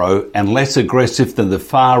more narrow and less aggressive than the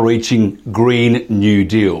far-reaching Green New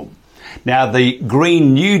Deal. Now, the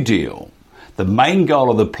Green New Deal, the main goal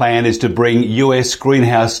of the plan is to bring US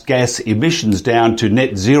greenhouse gas emissions down to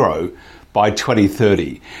net zero by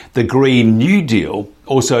 2030. The Green New Deal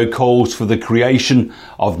also calls for the creation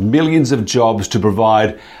of millions of jobs to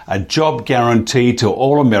provide a job guarantee to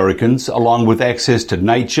all Americans, along with access to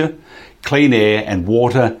nature, clean air and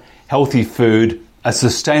water, healthy food, a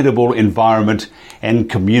sustainable environment, and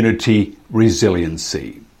community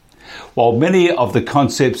resiliency. While many of the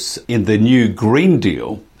concepts in the new Green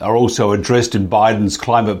Deal are also addressed in Biden's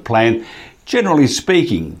climate plan, generally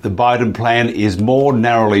speaking, the Biden plan is more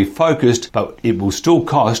narrowly focused, but it will still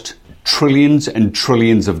cost trillions and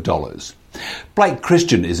trillions of dollars. Blake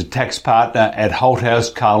Christian is a tax partner at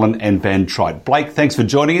Holthouse, Carlin and Van Trite. Blake, thanks for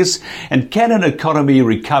joining us. And can an economy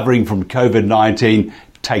recovering from COVID-19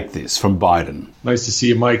 take this from Biden? Nice to see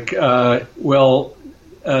you, Mike. The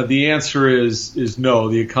answer is no.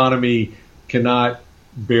 The economy cannot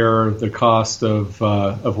bear the cost of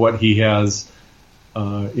what he has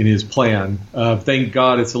in his plan. Thank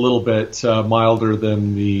God it's a little bit milder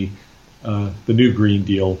than the new Green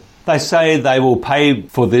Deal. They say they will pay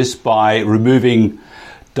for this by removing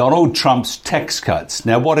Donald Trump's tax cuts.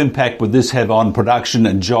 Now, what impact would this have on production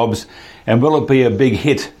and jobs, and will it be a big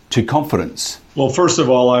hit to confidence? Well, first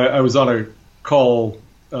of all, I was on a call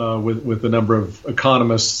with a number of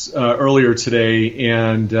economists earlier today,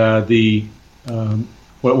 and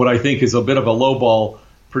what I think is a bit of a lowball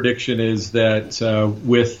prediction is that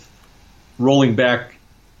with rolling back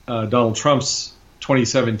Donald Trump's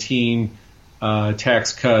 2017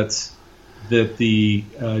 tax cuts, that the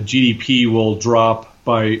GDP will drop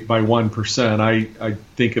by 1%. I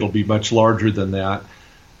think it'll be much larger than that.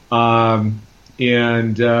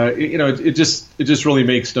 It just really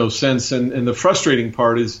makes no sense. And the frustrating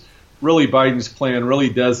part is really Biden's plan really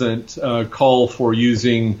doesn't call for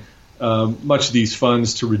using much of these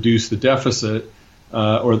funds to reduce the deficit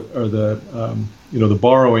or the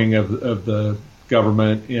borrowing of the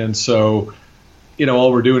government. And so,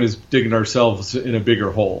 all we're doing is digging ourselves in a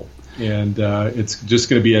bigger hole. And it's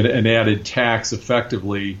just going to be an added tax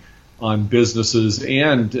effectively on businesses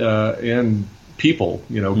and people.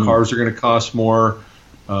 Cars are going to cost more.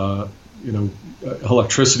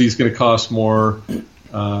 Electricity is going to cost more.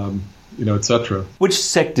 Et cetera. Which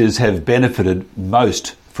sectors have benefited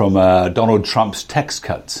most from Donald Trump's tax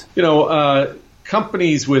cuts?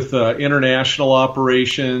 Companies with international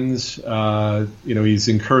operations. He's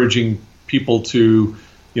encouraging people to,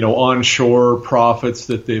 onshore profits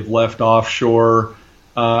that they've left offshore.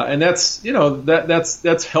 And that's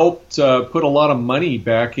helped put a lot of money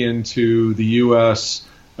back into the U.S.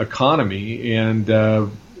 economy and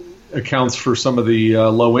accounts for some of the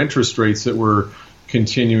low interest rates that we're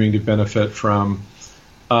continuing to benefit from.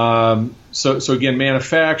 So again,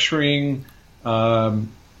 manufacturing,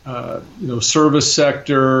 service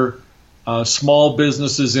sector, small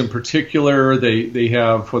businesses in particular, they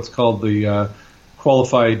have what's called the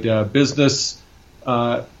qualified business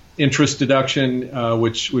interest deduction,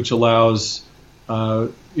 which allows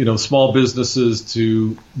small businesses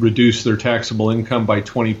to reduce their taxable income by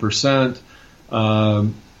 20%.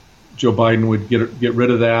 Joe Biden would get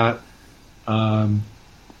rid of that.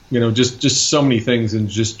 Just so many things, and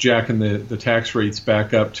just jacking the tax rates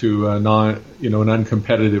back up to an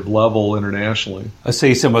uncompetitive level internationally. I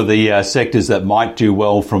see some of the sectors that might do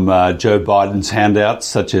well from Joe Biden's handouts,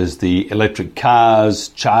 such as the electric cars,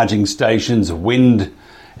 charging stations, wind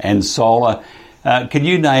and solar. Can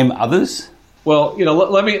you name others? Well,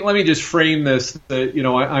 let me just frame this that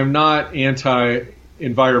I'm not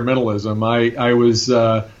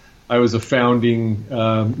anti-environmentalism. I was a founding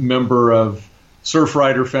member of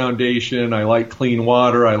Surfrider Foundation. I like clean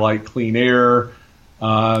water. I like clean air.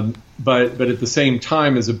 But at the same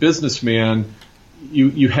time, as a businessman,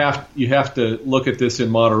 you have to look at this in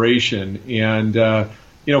moderation. And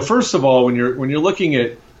first of all, when you're looking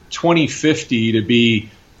at 2050 to be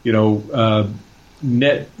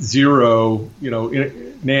net zero,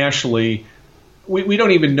 nationally, we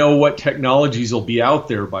don't even know what technologies will be out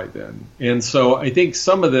there by then. And so I think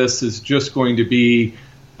some of this is just going to be,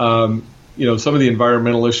 some of the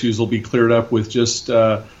environmental issues will be cleared up with just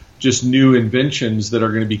new inventions that are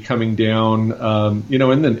going to be coming down,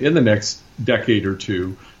 in the next decade or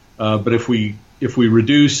two. But if we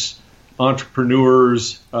reduce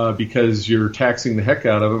entrepreneurs because you're taxing the heck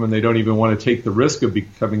out of them and they don't even want to take the risk of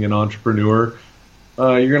becoming an entrepreneur,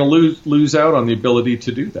 you're going to lose out on the ability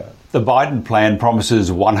to do that. The Biden plan promises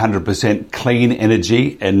 100% clean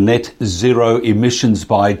energy and net zero emissions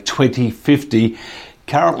by 2050.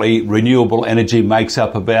 Currently, renewable energy makes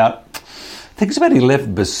up about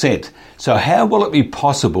 11%. So how will it be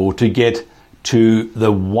possible to get to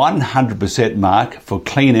the 100% mark for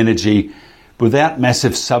clean energy without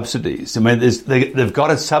massive subsidies? I mean, they've got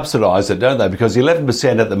to subsidise it, don't they? Because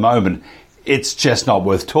 11% at the moment, it's just not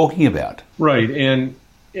worth talking about. Right. And,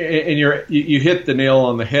 and you hit the nail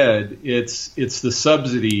on the head. It's the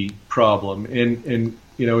subsidy problem, and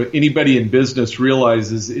anybody in business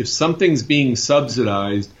realizes if something's being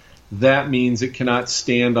subsidized, that means it cannot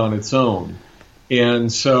stand on its own.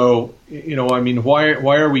 And so,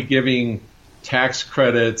 why are we giving tax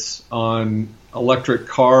credits on electric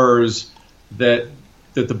cars that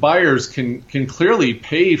the buyers can clearly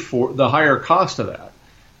pay for the higher cost of that?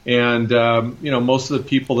 And most of the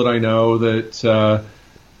people that I know that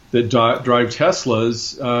drive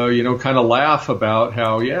Teslas, kind of laugh about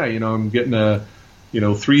how, I'm getting a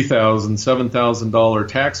 $3,000, $7,000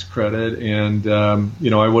 tax credit, and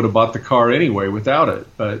I would have bought the car anyway without it.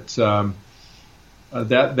 But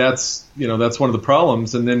that's one of the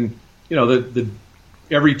problems. And then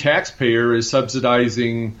every taxpayer is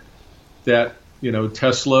subsidizing that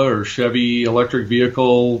Tesla or Chevy electric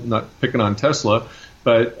vehicle. Not picking on Tesla,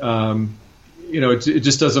 but it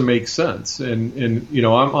just doesn't make sense. And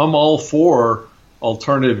I'm all for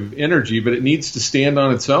alternative energy, but it needs to stand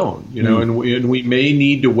on its own. And we may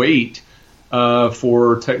need to wait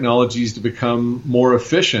for technologies to become more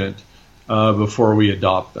efficient before we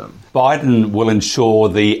adopt them. Biden will ensure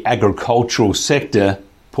the agricultural sector,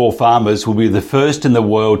 poor farmers, will be the first in the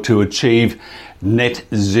world to achieve net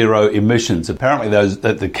zero emissions. Apparently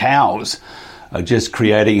the cows are just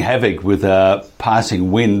creating havoc with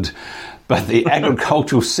passing wind, but the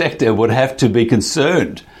agricultural sector would have to be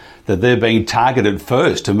concerned that they're being targeted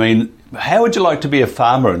first. I mean, how would you like to be a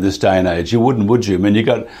farmer in this day and age? You wouldn't, would you? I mean, you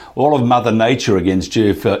got all of Mother Nature against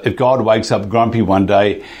you. If God wakes up grumpy one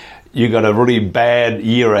day, you got a really bad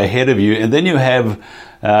year ahead of you, and then you have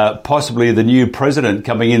possibly the new president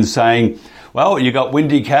coming in saying, well, you got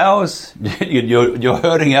windy cows, you're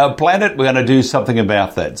hurting our planet, we're going to do something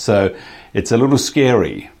about that. So it's a little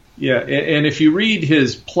scary. Yeah, and if you read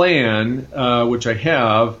his plan, which I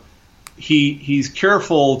have, he's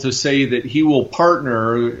careful to say that he will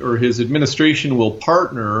partner, or his administration will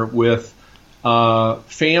partner with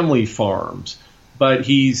family farms. But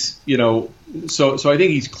he's, so I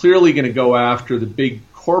think he's clearly going to go after the big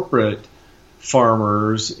corporate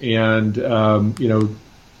farmers and,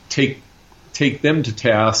 take them to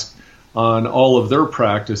task on all of their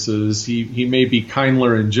practices. He may be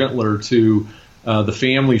kinder and gentler to the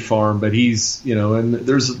family farm, but he's, and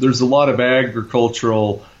there's a lot of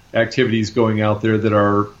agricultural activities going out there that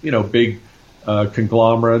are, big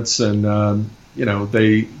conglomerates, and I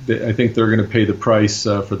think they're going to pay the price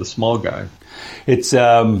for the small guy. It's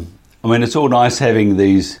it's all nice having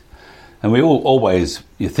these, and we always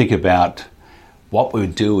you think about what we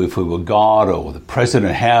would do if we were God or the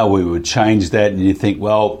president, how we would change that, and you think,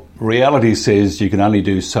 well, reality says you can only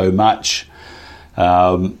do so much.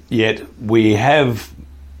 Yet we're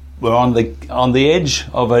on the edge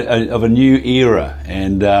of a new era,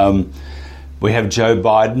 and we have Joe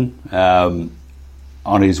Biden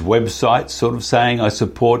on his website sort of saying, I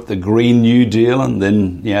support the Green New Deal, and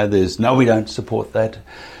then there's no, we don't support that.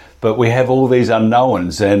 But we have all these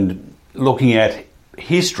unknowns, and looking at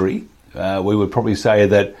history, we would probably say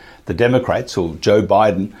that the Democrats, or Joe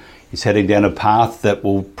Biden, is heading down a path that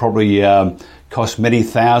will probably cost many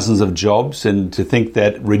thousands of jobs, and to think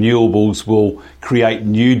that renewables will create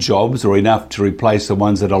new jobs or enough to replace the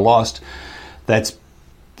ones that are lost, that's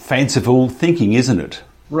fanciful thinking, isn't it?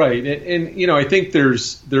 Right, and I think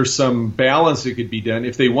there's some balance that could be done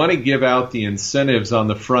if they want to give out the incentives on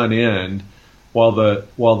the front end while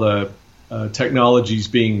the technology's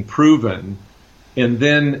being proven, and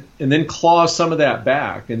then claw some of that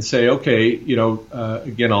back and say, okay,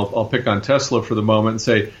 again, I'll pick on Tesla for the moment and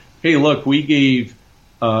say, hey, look, we gave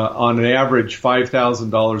on an average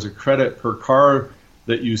 $5,000 of credit per car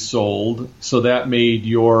that you sold, so that made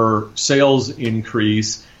your sales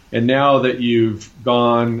increase. And now that you've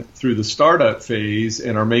gone through the startup phase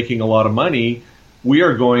and are making a lot of money, we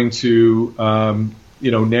are going to,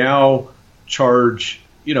 now charge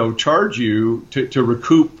you to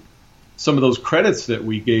recoup some of those credits that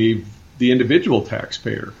we gave the individual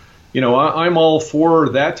taxpayer. I'm all for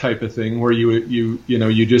that type of thing where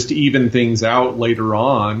you just even things out later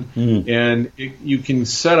on, and you can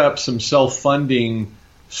set up some self-funding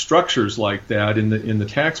structures like that in the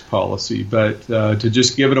tax policy, but to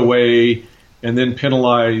just give it away and then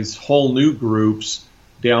penalize whole new groups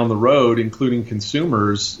down the road, including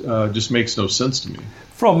consumers, just makes no sense to me.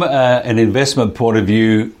 From an investment point of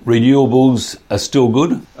view, renewables are still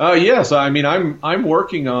good? Yes, I mean I'm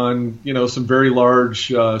working on some very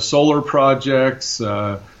large solar projects.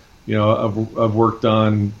 I've worked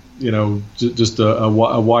on just a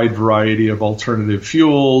wide variety of alternative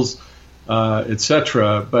fuels.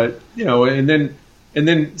 Etc. But and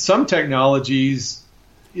then some technologies,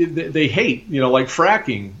 they hate, like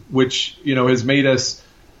fracking, which, has made us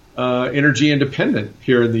energy independent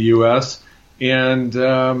here in the U.S. And,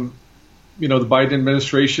 the Biden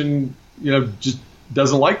administration, just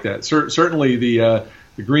doesn't like that. Certainly the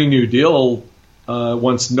Green New Deal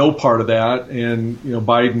wants no part of that. And,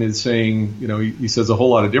 Biden is saying, he says a whole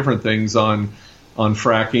lot of different things on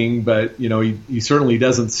fracking, but, he certainly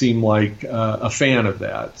doesn't seem like a fan of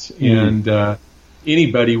that. Mm-hmm. And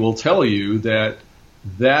anybody will tell you that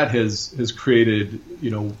has created,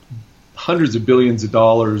 hundreds of billions of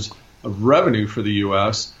dollars of revenue for the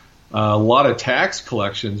U.S., a lot of tax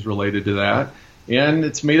collections related to that, and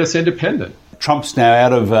it's made us independent. Trump's now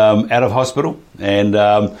out of hospital, and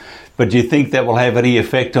but do you think that will have any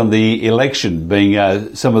effect on the election?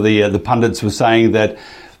 Being some of the pundits were saying that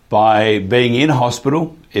by being in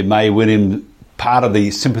hospital, it may win him part of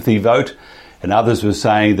the sympathy vote, and others were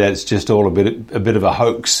saying that it's just all a bit of a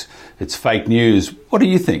hoax. It's fake news. What do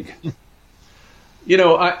you think?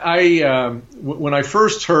 I when I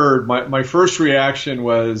first heard, my first reaction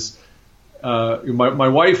was, my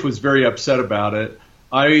wife was very upset about it.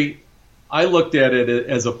 I looked at it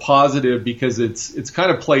as a positive because it's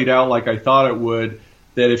kind of played out like I thought it would,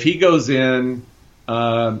 that if he goes in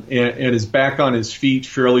and is back on his feet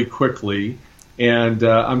fairly quickly, and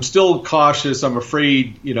I'm still cautious. I'm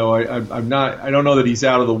afraid, I'm not. I don't know that he's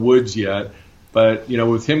out of the woods yet. But,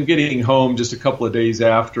 with him getting home just a couple of days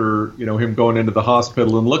after, him going into the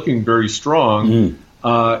hospital and looking very strong,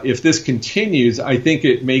 if this continues, I think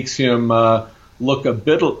it makes him look a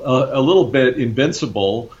little bit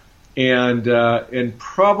invincible, and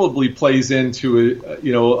probably plays into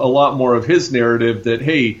a lot more of his narrative that,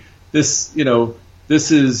 hey, this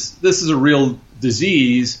is a real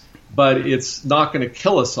disease, but it's not going to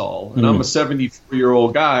kill us all. And I'm a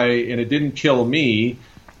 74-year-old guy, and it didn't kill me.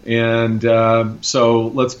 And so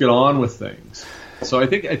let's get on with things. So I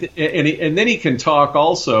think, and then he can talk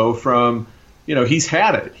also from, he's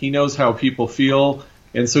had it. He knows how people feel,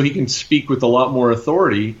 and so he can speak with a lot more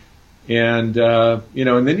authority. And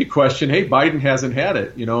and then you question, hey, Biden hasn't had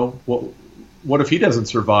it. What if he doesn't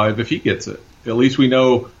survive if he gets it? At least we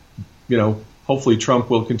know, hopefully Trump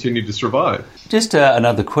will continue to survive. Just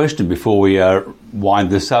another question before we wind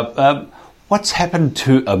this up. What's happened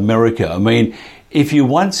to America? I mean, if you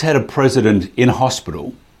once had a president in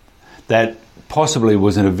hospital that possibly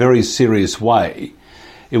was in a very serious way,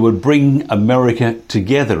 it would bring America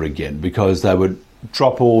together again because they would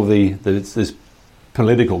drop all this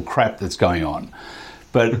political crap that's going on.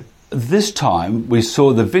 But this time we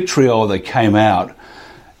saw the vitriol that came out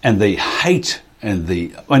and the hate and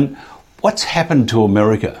what's happened to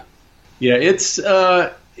America? Yeah, it's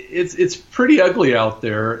pretty ugly out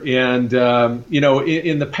there. And,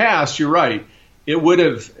 in the past, you're right. It would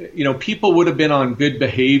have, people would have been on good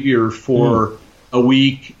behavior for a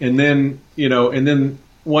week, and then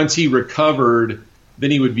once he recovered, then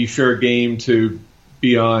he would be fair game to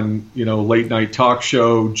be on, late night talk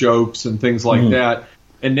show jokes and things like that.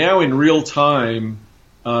 And now in real time,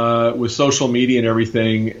 with social media and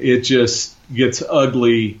everything, it just gets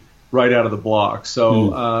ugly right out of the block.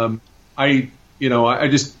 So I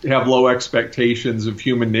just have low expectations of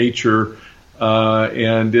human nature.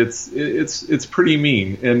 And it's pretty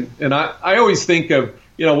mean. And I always think of,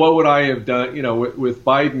 what would I have done, with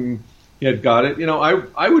Biden, he had got it.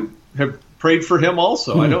 I would have prayed for him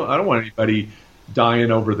also. I don't want anybody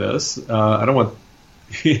dying over this. I don't want,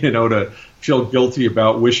 to feel guilty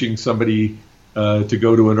about wishing somebody to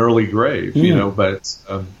go to an early grave, but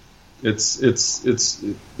it's there's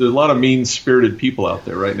a lot of mean-spirited people out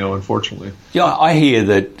there right now, unfortunately. Yeah, I hear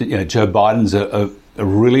that Joe Biden's a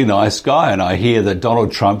really nice guy, and I hear that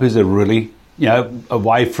Donald Trump is a really,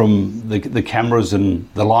 away from the cameras and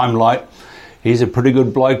the limelight, he's a pretty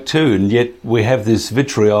good bloke too. And yet we have this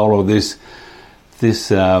vitriol or this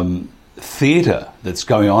theatre that's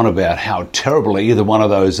going on about how terrible either one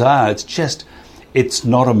of those are. It's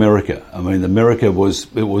not America. I mean, America was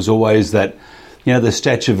always that, the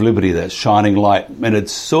Statue of Liberty, that shining light, and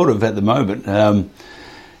it's sort of at the moment,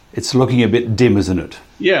 it's looking a bit dim, isn't it?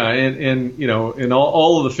 Yeah, and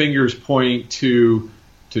all of the fingers point to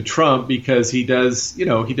Trump because he does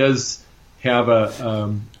have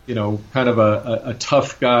a kind of a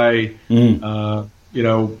tough guy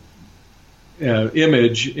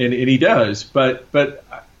image, and he does. But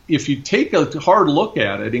if you take a hard look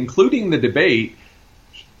at it, including the debate,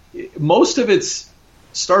 most of it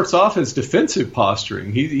starts off as defensive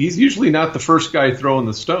posturing. He's usually not the first guy throwing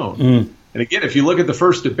the stone. And again, if you look at the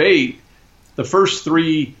first debate, the first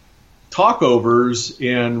three talkovers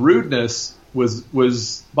and rudeness was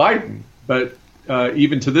Biden. But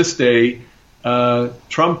even to this day,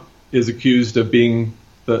 Trump is accused of being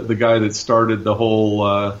the guy that started the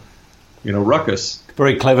whole ruckus.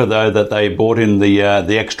 Very clever, though, that they brought in the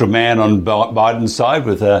extra man on Biden's side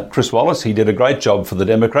with Chris Wallace. He did a great job for the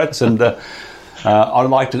Democrats, and I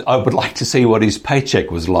would like to see what his paycheck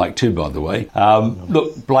was like too, by the way.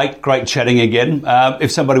 Look, Blake, great chatting again.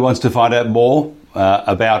 If somebody wants to find out more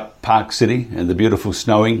about Park City and the beautiful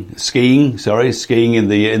skiing in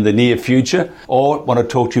the near future, or want to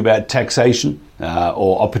talk to you about taxation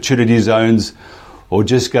or opportunity zones, or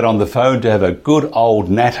just get on the phone to have a good old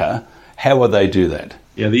natter, how would they do that?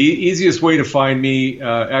 Yeah, the easiest way to find me,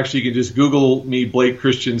 actually, you can just Google me, Blake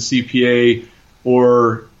Christian CPA,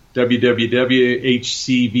 or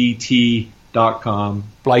www.hcvt.com.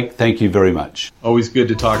 Blake, thank you very much. Always good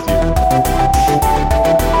to talk to you.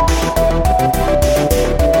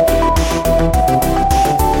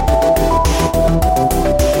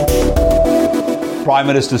 Prime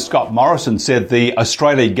Minister Scott Morrison said the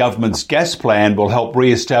Australian government's gas plan will help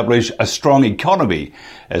re-establish a strong economy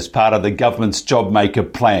as part of the government's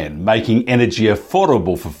JobMaker plan, making energy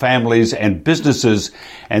affordable for families and businesses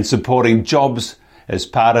and supporting jobs as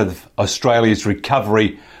part of Australia's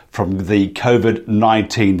recovery from the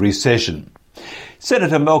COVID-19 recession.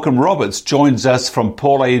 Senator Malcolm Roberts joins us from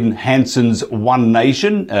Pauline Hanson's One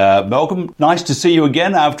Nation. Malcolm, nice to see you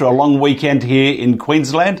again after a long weekend here in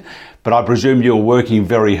Queensland, but I presume you're working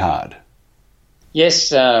very hard.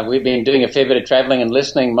 Yes, we've been doing a fair bit of travelling and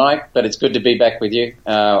listening, Mike, but it's good to be back with you.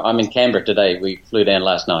 I'm in Canberra today. We flew down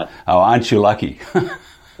last night. Oh, aren't you lucky?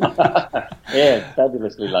 Yeah,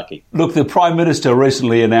 fabulously lucky. Look, the Prime Minister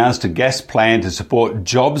recently announced a gas plan to support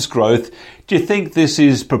jobs growth. Do you think this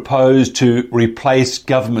is proposed to replace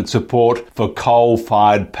government support for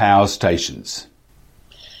coal-fired power stations?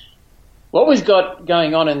 What we've got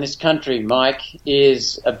going on in this country, Mike,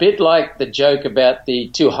 is a bit like the joke about the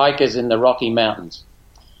two hikers in the Rocky Mountains.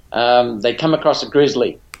 They come across a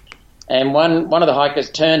grizzly, and one of the hikers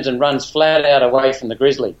turns and runs flat out away from the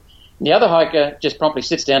grizzly. And the other hiker just promptly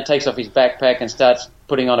sits down, takes off his backpack and starts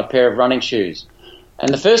putting on a pair of running shoes.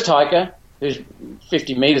 And the first hiker, who's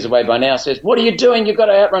 50 metres away by now, says, "What are you doing? You've got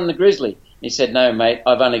to outrun the grizzly." And he said, "No, mate,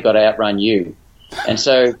 I've only got to outrun you." And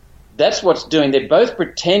so that's what's doing. They're both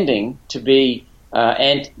pretending to be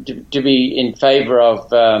to be in favour of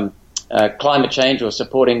climate change or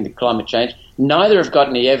supporting the climate change. Neither have got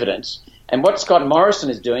any evidence. And what Scott Morrison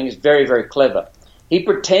is doing is very, very clever. He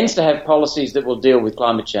pretends to have policies that will deal with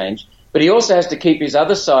climate change, but he also has to keep his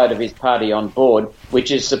other side of his party on board,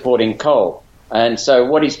 which is supporting coal. And so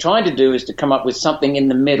what he's trying to do is to come up with something in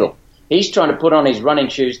the middle. He's trying to put on his running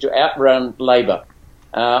shoes to outrun Labor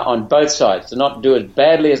on both sides, to not do as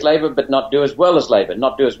badly as Labor, but not do as well as Labor.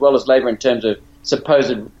 Not do as well as Labor in terms of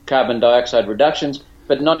supposed carbon dioxide reductions,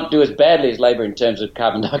 but not do as badly as Labor in terms of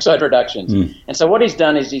carbon dioxide reductions. And so what he's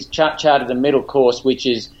done is he's charted a middle course, which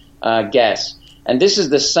is gas. And this is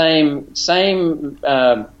the same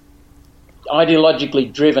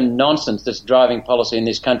ideologically driven nonsense that's driving policy in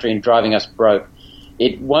this country and driving us broke.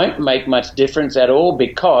 It won't make much difference at all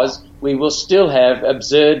because we will still have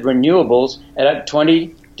absurd renewables at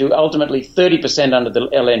 20 to ultimately 30% under the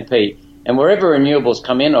LNP. And wherever renewables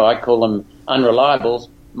come in, or I call them unreliables,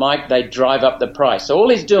 Mike, they drive up the price. So all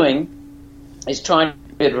he's doing is trying to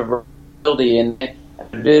get a bit of variability in there,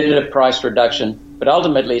 a bit of price reduction. But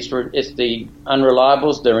ultimately, it's the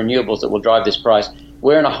unreliables, the renewables that will drive this price.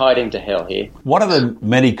 We're in a hiding to hell here. One of the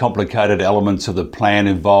many complicated elements of the plan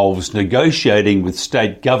involves negotiating with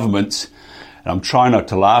state governments, and I'm trying not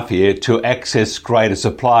to laugh here, to access greater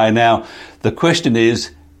supply. Now, the question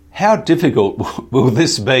is, how difficult will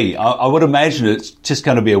this be? I would imagine it's just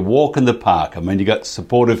going to be a walk in the park. I mean, you've got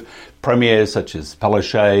supportive premiers such as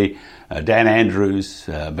Palaszczuk, Dan Andrews,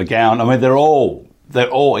 McGowan. I mean, they're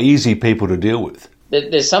all easy people to deal with.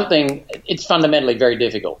 There's something, it's fundamentally very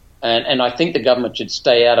difficult. And I think the government should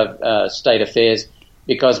stay out of state affairs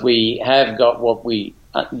because we have got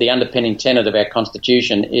the underpinning tenet of our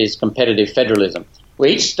constitution is competitive federalism, where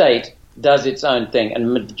each state does its own thing.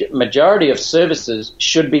 And majority of services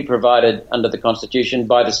should be provided under the constitution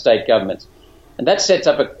by the state governments. And that sets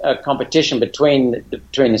up a competition between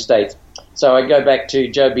the states. So I go back to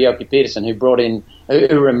Joh Bjelke-Petersen,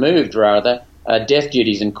 who removed death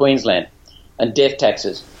duties in Queensland and death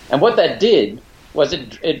taxes. And what that did was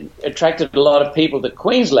it attracted a lot of people to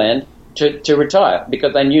Queensland to retire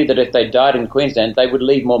because they knew that if they died in Queensland, they would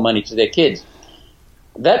leave more money to their kids.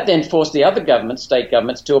 That then forced the other governments, state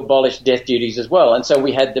governments, to abolish death duties as well. And so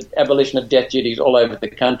we had the abolition of death duties all over the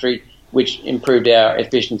country, which improved our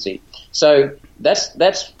efficiency. So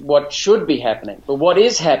that's what should be happening. But what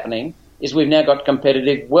is happening is we've now got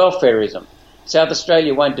competitive welfareism. South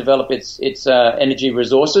Australia won't develop its energy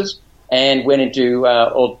resources and went into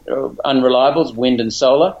unreliables, wind and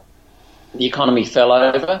solar. The economy fell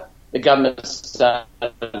over. The government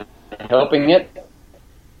started helping it.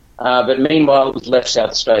 But meanwhile, it was left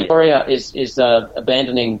South Australia. Victoria is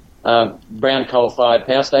abandoning brown coal-fired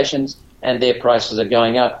power stations, and their prices are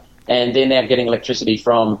going up. And they're now getting electricity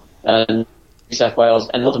from New South Wales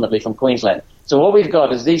and ultimately from Queensland. So what we've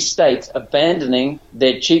got is these states abandoning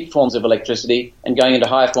their cheap forms of electricity and going into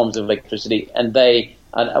higher forms of electricity. And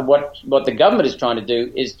what the government is trying to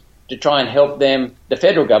do is to try and help them. The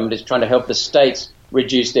federal government is trying to help the states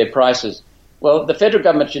reduce their prices. Well, the federal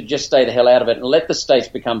government should just stay the hell out of it and let the states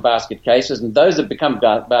become basket cases. And those that become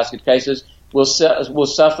basket cases will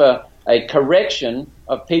suffer a correction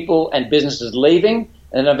of people and businesses leaving,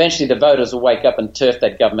 and eventually the voters will wake up and turf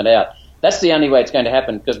that government out. That's the only way it's going to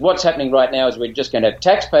happen, because what's happening right now is we're just going to have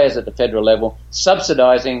taxpayers at the federal level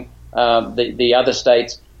subsidising the other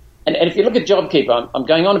states. And if you look at JobKeeper, I'm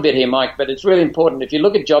going on a bit here, Mike, but it's really important. If you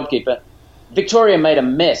look at JobKeeper, Victoria made a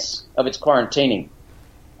mess of its quarantining.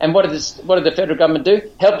 And what did the federal government do?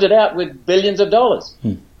 Helped it out with billions of dollars.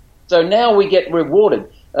 So now we get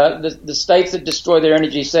rewarded. The states that destroy their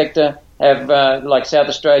energy sector have, like South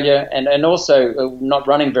Australia, and also not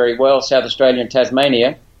running very well, South Australia and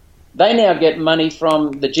Tasmania, they now get money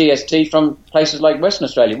from the GST from places like Western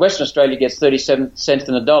Australia. Western Australia gets 37 cents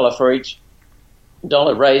in the dollar for each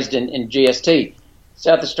dollar raised in GST.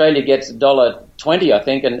 South Australia gets $1.20, I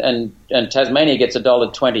think, and Tasmania gets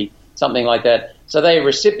 $1.20, something like that. So they are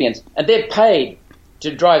recipients, and they're paid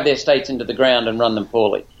to drive their states into the ground and run them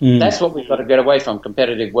poorly. That's what we've got to get away from,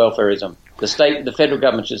 competitive welfareism. The federal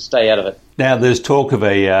government should stay out of it. Now, there's talk of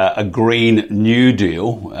a Green New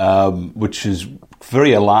Deal, which is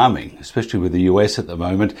very alarming, especially with the US at the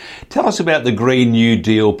moment. Tell us about the Green New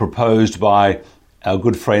Deal proposed by our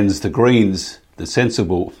good friends, the Greens, the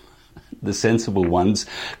sensible ones,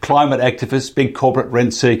 climate activists, big corporate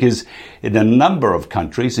rent seekers in a number of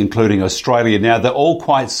countries, including Australia. Now, they're all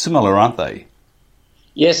quite similar, aren't they?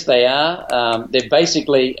 Yes, they are. They're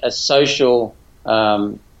basically a social,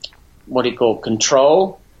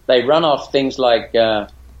 control. They run off things like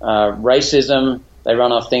racism. They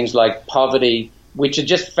run off things like poverty, which are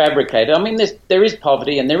just fabricated. I mean, there is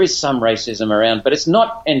poverty and there is some racism around, but it's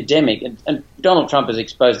not endemic. And Donald Trump has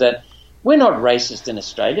exposed that. We're not racist in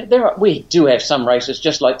Australia. We do have some racists,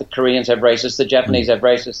 just like the Koreans have racists, the Japanese have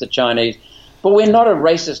racists, the Chinese. But we're not a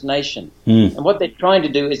racist nation. And what they're trying to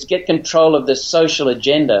do is get control of the social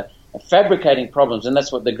agenda, of fabricating problems, and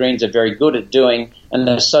that's what the Greens are very good at doing, and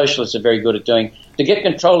the Socialists are very good at doing, to get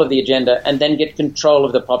control of the agenda and then get control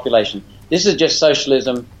of the population. This is just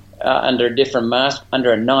socialism under a different mask,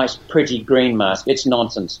 under a nice, pretty green mask. It's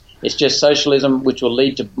nonsense. It's just socialism, which will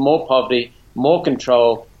lead to more poverty, more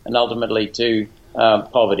control, and ultimately to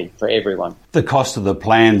poverty for everyone. The cost of the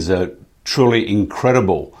plans are truly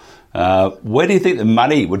incredible. Where do you think the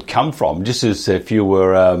money would come from? Just as if you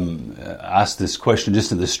were asked this question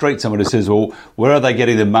just in the street, somebody says, well, where are they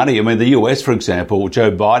getting the money? I mean, the US, for example,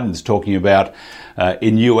 Joe Biden's talking about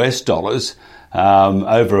in US dollars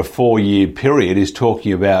over a 4-year period is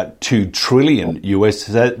talking about 2 trillion US.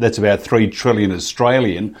 That's about 3 trillion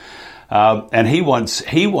Australian. And he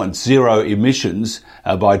wants zero emissions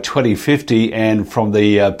by 2050, and from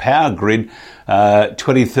the power grid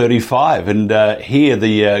 2035. And here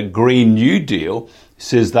the Green New Deal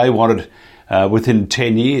says they want it within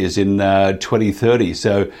 10 years in 2030.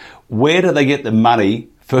 So where do they get the money,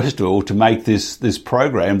 first of all, to make this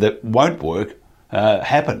program that won't work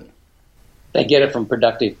happen? They get it from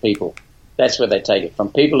productive people. That's where they take it,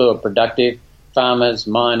 from people who are productive. Farmers,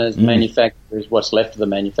 miners, manufacturers, what's left of the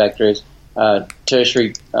manufacturers,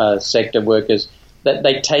 tertiary sector workers, that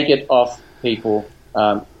they take it off people.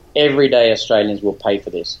 Everyday Australians will pay for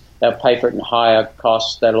this. They'll pay for it in higher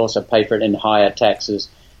costs. They'll also pay for it in higher taxes,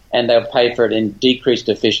 and they'll pay for it in decreased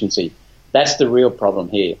efficiency. That's the real problem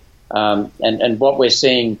here. And what we're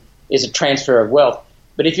seeing is a transfer of wealth.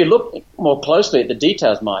 But if you look more closely at the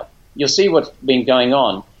details, Mike, you'll see what's been going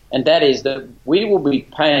on. And that is that we will be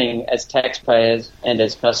paying as taxpayers and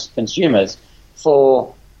as consumers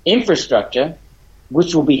for infrastructure,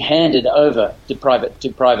 which will be handed over to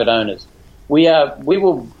private owners. We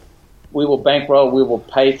will bankroll. We will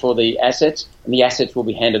pay for the assets, and the assets will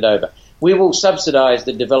be handed over. We will subsidise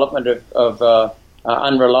the development of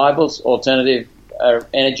unreliables, alternative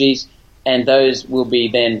energies, and those will be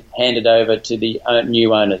then handed over to the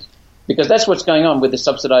new owners. Because that's what's going on with the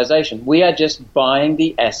subsidisation. We are just buying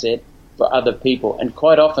the asset for other people. And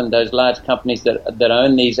quite often those large companies that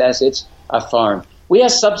own these assets are foreign. We are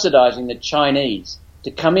subsidising the Chinese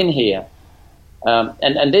to come in here.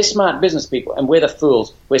 And they're smart business people, and we're the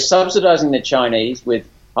fools. We're subsidising the Chinese with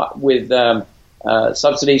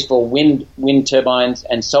subsidies for wind turbines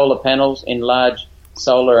and solar panels in large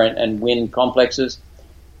solar and wind complexes.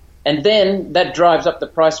 And then that drives up the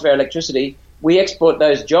price of our electricity. We export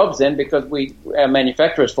those jobs then because our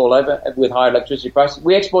manufacturers fall over with high electricity prices.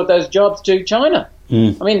 We export those jobs to China.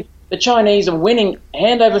 I mean, the Chinese are winning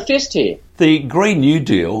hand over fist here. The Green New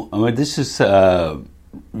Deal, I mean, this is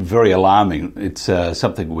very alarming. It's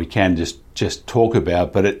something we can just talk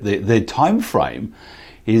about, but the time frame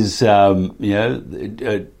is, 10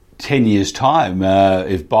 years' time.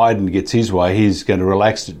 If Biden gets his way, he's going to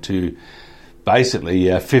relax it to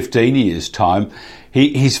basically 15 years' time.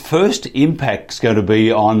 His first impact is going to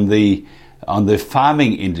be on the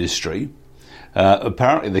farming industry.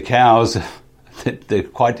 Apparently, the cows they're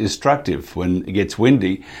quite destructive when it gets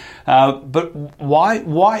windy. But why?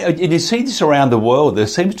 And you see this around the world. There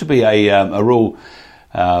seems to be a real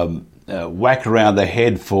whack around the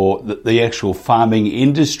head for the actual farming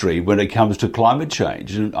industry when it comes to climate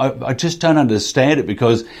change. And I just don't understand it,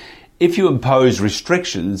 because if you impose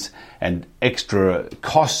restrictions and extra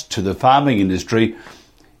costs to the farming industry,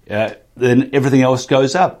 then everything else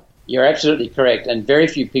goes up. You're absolutely correct, and very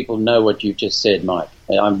few people know what you just said, Mike.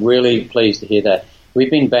 And I'm really pleased to hear that.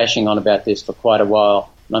 We've been bashing on about this for quite a while,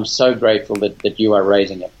 and I'm so grateful that you are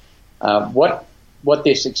raising it. What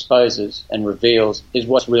this exposes and reveals is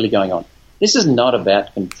what's really going on. This is not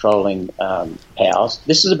about controlling cows.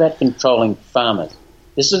 This is about controlling farmers.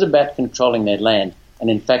 This is about controlling their land, and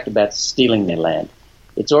in fact about stealing their land.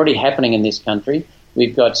 It's already happening in this country.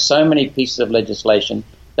 We've got so many pieces of legislation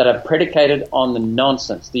that are predicated on the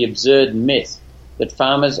nonsense, the absurd myth that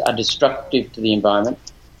farmers are destructive to the environment.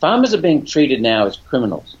 Farmers are being treated now as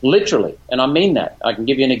criminals, literally, and I mean that. I can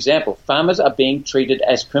give you an example. Farmers are being treated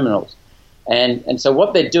as criminals. And so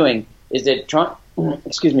what they're doing is they're trying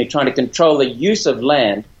to control the use of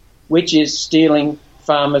land, which is stealing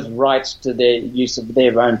farmers' rights to their use of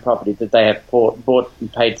their own property that they have bought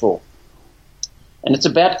and paid for. And it's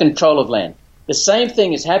about control of land. The same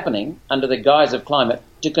thing is happening under the guise of climate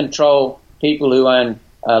to control people who own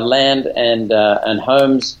land and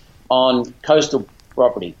homes on coastal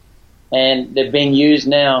property. And they're being used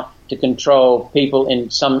now to control people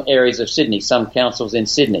in some areas of Sydney, some councils in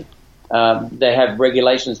Sydney. They have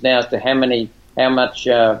regulations now as to how much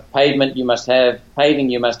pavement you must have,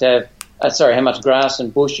 how much grass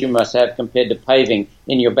and bush you must have compared to paving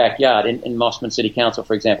in your backyard in Mosman City Council,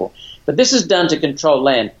 for example. But this is done to control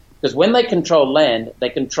land, because when they control land, they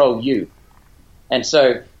control you. And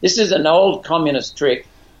so this is an old communist trick,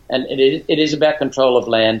 and it is about control of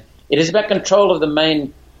land. It is about control of the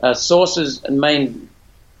main sources and main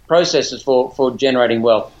processes for generating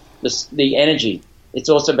wealth, the energy. It's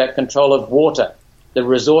also about control of water, the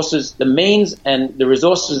resources, the means and the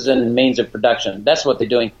resources and means of production. That's what they're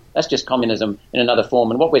doing. That's just communism in another form.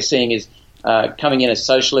 And what we're seeing is coming in as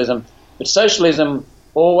socialism. But socialism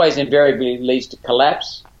always invariably leads to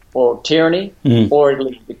collapse or tyranny, or it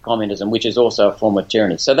leads to communism, which is also a form of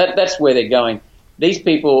tyranny. So that's where they're going. These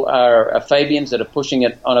people are Fabians that are pushing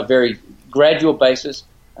it on a very gradual basis,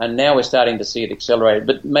 and now we're starting to see it accelerate.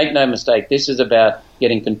 But make no mistake, this is about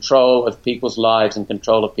getting control of people's lives and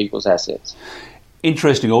control of people's assets.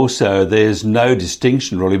 Interesting also, there's no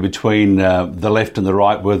distinction really between the left and the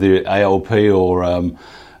right, whether ALP or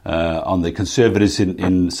on the Conservatives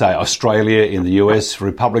in, say, Australia, in the US,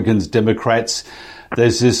 Republicans, Democrats.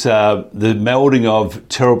 There's this the melding of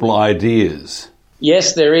terrible ideas.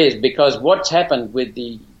 Yes, there is, because what's happened with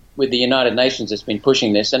the United Nations that's been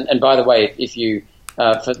pushing this, and by the way, if you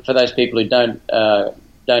for those people who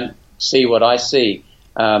don't see what I see,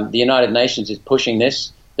 the United Nations is pushing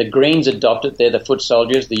this. The Greens adopt it. They're the foot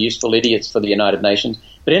soldiers, the useful idiots for the United Nations.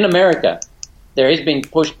 But in America, there has been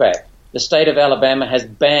pushback. The state of Alabama has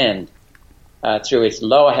banned, through its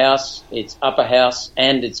lower house, its upper house,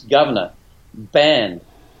 and its governor, banned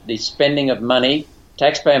the spending of money,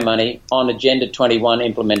 taxpayer money, on Agenda 21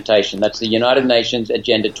 implementation. That's the United Nations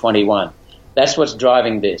Agenda 21. That's what's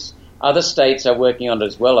driving this. Other states are working on it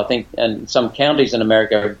as well. I think, and some counties in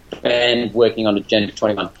America are banned working on Agenda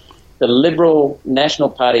 21. The Liberal National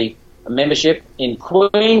Party membership in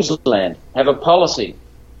Queensland have a policy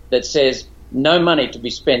that says no money to be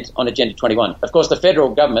spent on Agenda 21. Of course, the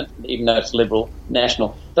federal government, even though it's Liberal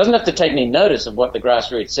National, doesn't have to take any notice of what the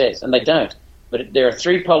grassroots says, and they don't. But there are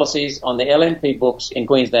 3 policies on the LNP books in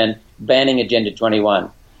Queensland banning Agenda 21.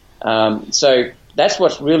 So that's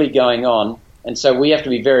what's really going on, and so we have to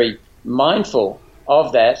be very mindful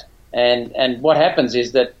of that. And what happens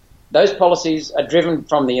is that those policies are driven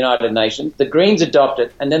from the United Nations. The Greens adopt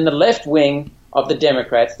it, and then the left wing of the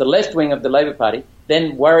Democrats, the left wing of the Labor Party,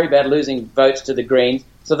 then worry about losing votes to the Greens,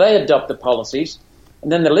 so they adopt the policies.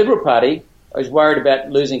 And then the Liberal Party is worried about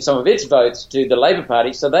losing some of its votes to the Labor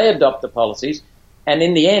Party, so they adopt the policies. And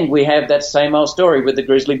in the end, we have that same old story with the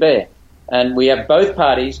grizzly bear. And we have both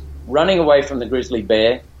parties running away from the grizzly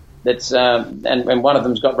bear. That's and one of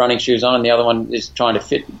them's got running shoes on, and the other one is trying to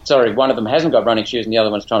fit. Sorry, one of them hasn't got running shoes, and the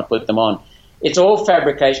other one's trying to put them on. It's all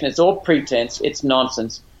fabrication. It's all pretense. It's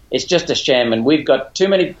nonsense. It's just a sham. And we've got too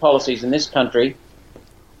many policies in this country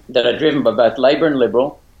that are driven by both Labor and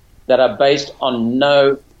Liberal that are based on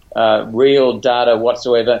no real data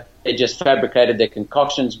whatsoever. They just fabricated their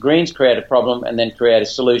concoctions. Greens create a problem and then create a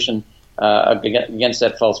solution against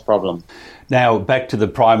that false problem. Now, back to the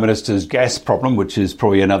Prime Minister's gas problem, which is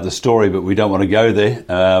probably another story, but we don't want to go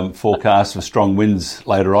there. Forecast for strong winds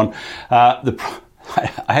later on.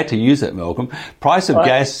 I had to use that, Malcolm. Price of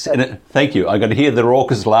gas, thank you. I got to hear the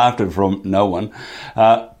raucous laughter from no one.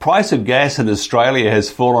 Price of gas in Australia has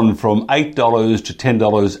fallen from $8 to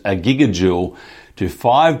 $10 a gigajoule to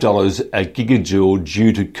 $5 a gigajoule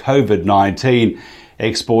due to COVID-19.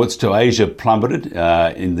 Exports to Asia plummeted.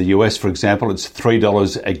 In the US, for example, it's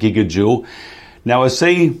 $3 a gigajoule. Now, I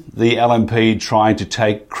see the LNP trying to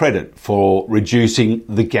take credit for reducing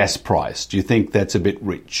the gas price. Do you think that's a bit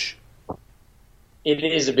rich? It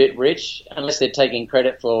is a bit rich, unless they're taking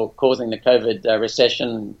credit for causing the COVID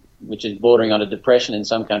recession, which is bordering on a depression in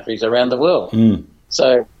some countries around the world.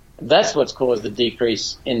 So that's what's caused the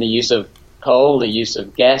decrease in the use of coal, the use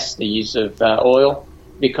of gas, the use of oil,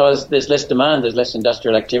 because there's less demand, there's less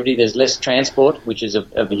industrial activity, there's less transport, which is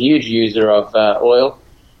a huge user of oil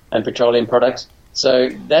and petroleum products. So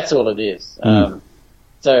that's all it is.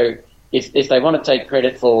 So if they want to take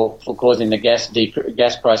credit for causing the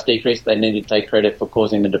gas price decrease, they need to take credit for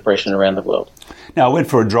causing the depression around the world. Now, I went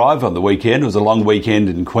for a drive on the weekend. It was a long weekend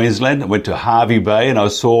in Queensland. I went to Hervey Bay and I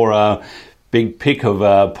saw a big pic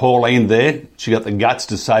of Pauline there. She got the guts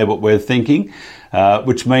to say what we're thinking,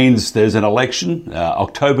 which means there's an election,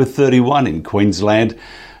 October 31 in Queensland.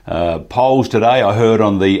 Polls today, I heard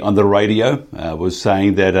on the radio, was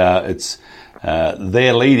saying that it's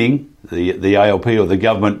they're leading the ALP or the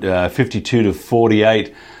government 52 to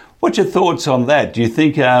 48. What's your thoughts on that? Do you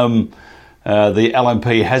think the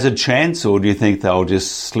LNP has a chance, or do you think they'll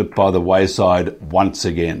just slip by the wayside once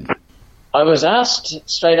again? I was asked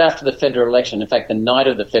straight after the federal election, in fact, the night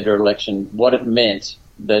of the federal election, what it meant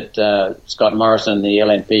that Scott Morrison and the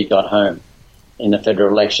LNP got home in the federal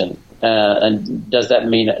election. And does that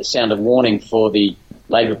mean a sound of warning for the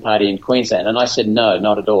Labor Party in Queensland? And I said no,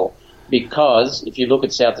 not at all. Because if you look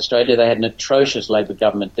at South Australia, they had an atrocious Labor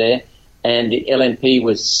government there, and the LNP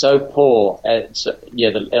was so poor.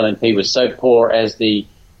 The LNP was so poor as the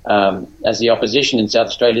opposition in South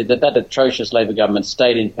Australia that atrocious Labor government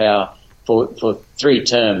stayed in power for 3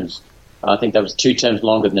 terms. I think that was 2 terms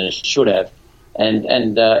longer than it should have. And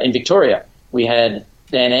in Victoria, we had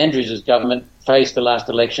Dan Andrews' government face the last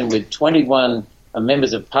election with 21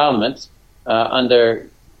 members of Parliament under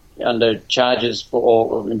charges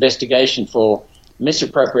or investigation for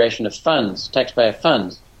misappropriation of funds, taxpayer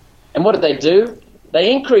funds. And what did they do?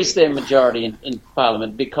 They increased their majority in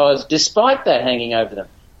Parliament because, despite that hanging over them,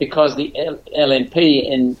 because the LNP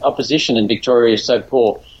in opposition in Victoria is so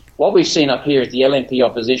poor. What we've seen up here is the LNP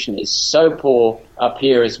opposition is so poor up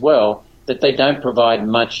here as well that they don't provide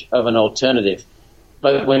much of an alternative.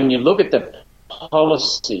 But when you look at the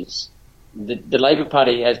policies, the Labor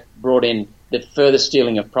Party has brought in the further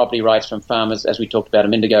stealing of property rights from farmers, as we talked about a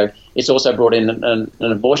minute ago. It's also brought in an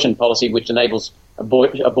abortion policy which enables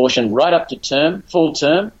abortion right up to term, full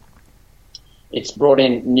term. It's brought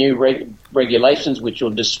in new regulations which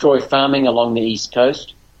will destroy farming along the East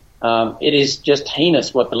Coast. It is just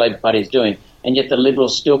heinous what the Labor Party is doing, and yet the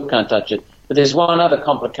Liberals still can't touch it. But there's one other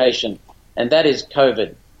complication, and that is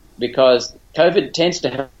COVID, because COVID tends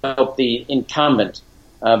to help the incumbent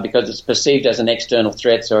because it's perceived as an external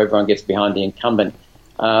threat, so everyone gets behind the incumbent.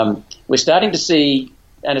 We're starting to see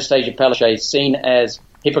Anastasia Palaszczuk seen as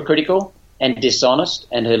hypocritical and dishonest,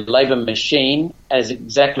 and her Labor machine as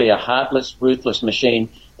exactly a heartless, ruthless machine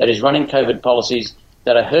that is running COVID policies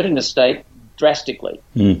that are hurting the state drastically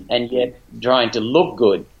and yet trying to look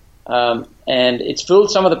good. And it's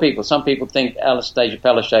fooled some of the people. Some people think Anastasia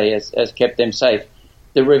Palaszczuk has kept them safe.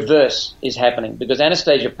 The reverse is happening because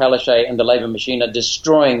Anastasia Palaszczuk and the Labor machine are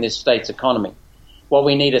destroying this state's economy. What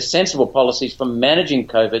we need are sensible policies for managing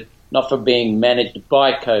COVID, not for being managed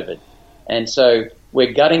by COVID. And so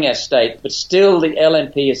we're gutting our state, but still the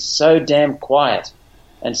LNP is so damn quiet.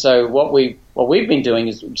 And so what we've been doing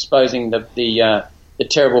is exposing the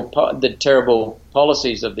terrible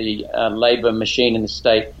policies of the Labor machine in the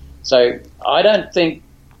state. So I don't think,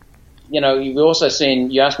 you've also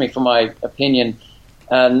seen, you asked me for my opinion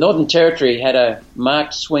Northern Territory had a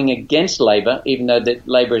marked swing against Labor, even though that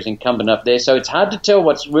Labor is incumbent up there. So it's hard to tell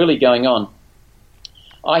what's really going on.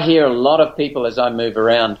 I hear a lot of people as I move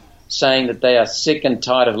around saying that they are sick and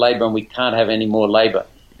tired of Labor and we can't have any more Labor.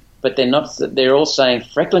 But they're not. They're all saying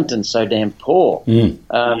Frecklington's so damn poor.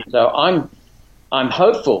 So I'm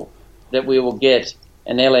hopeful that we will get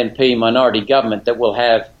an LNP minority government that will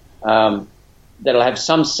have that'll have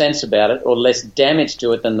some sense about it or less damage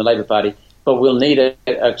to it than the Labor Party. But we'll need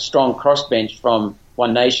a strong crossbench from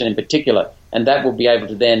One Nation in particular, and that will be able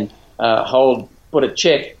to then put a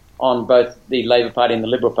check on both the Labor Party and the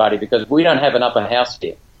Liberal Party, because we don't have an upper house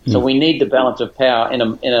here. So we need the balance of power in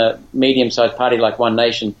a medium-sized party like One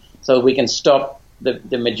Nation, so that we can stop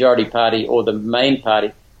the majority party or the main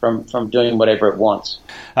party from doing whatever it wants.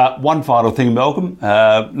 One final thing, Malcolm.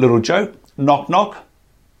 Little joke. Knock, knock.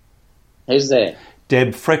 Who's there?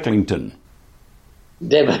 Deb Frecklington.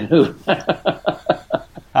 Deb who?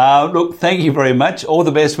 Look, thank you very much. All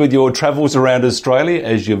the best with your travels around Australia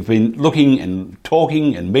as you've been looking and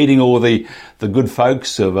talking and meeting all the good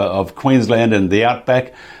folks of Queensland and the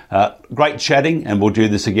outback. Great chatting, and we'll do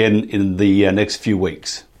this again in the next few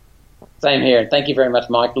weeks. Same here. Thank you very much,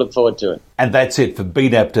 Mike. Look forward to it. And that's it for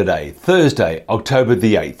BNAP Today, Thursday, October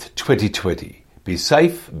the 8th, 2020. Be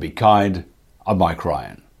safe, be kind. I'm Mike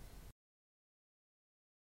Ryan.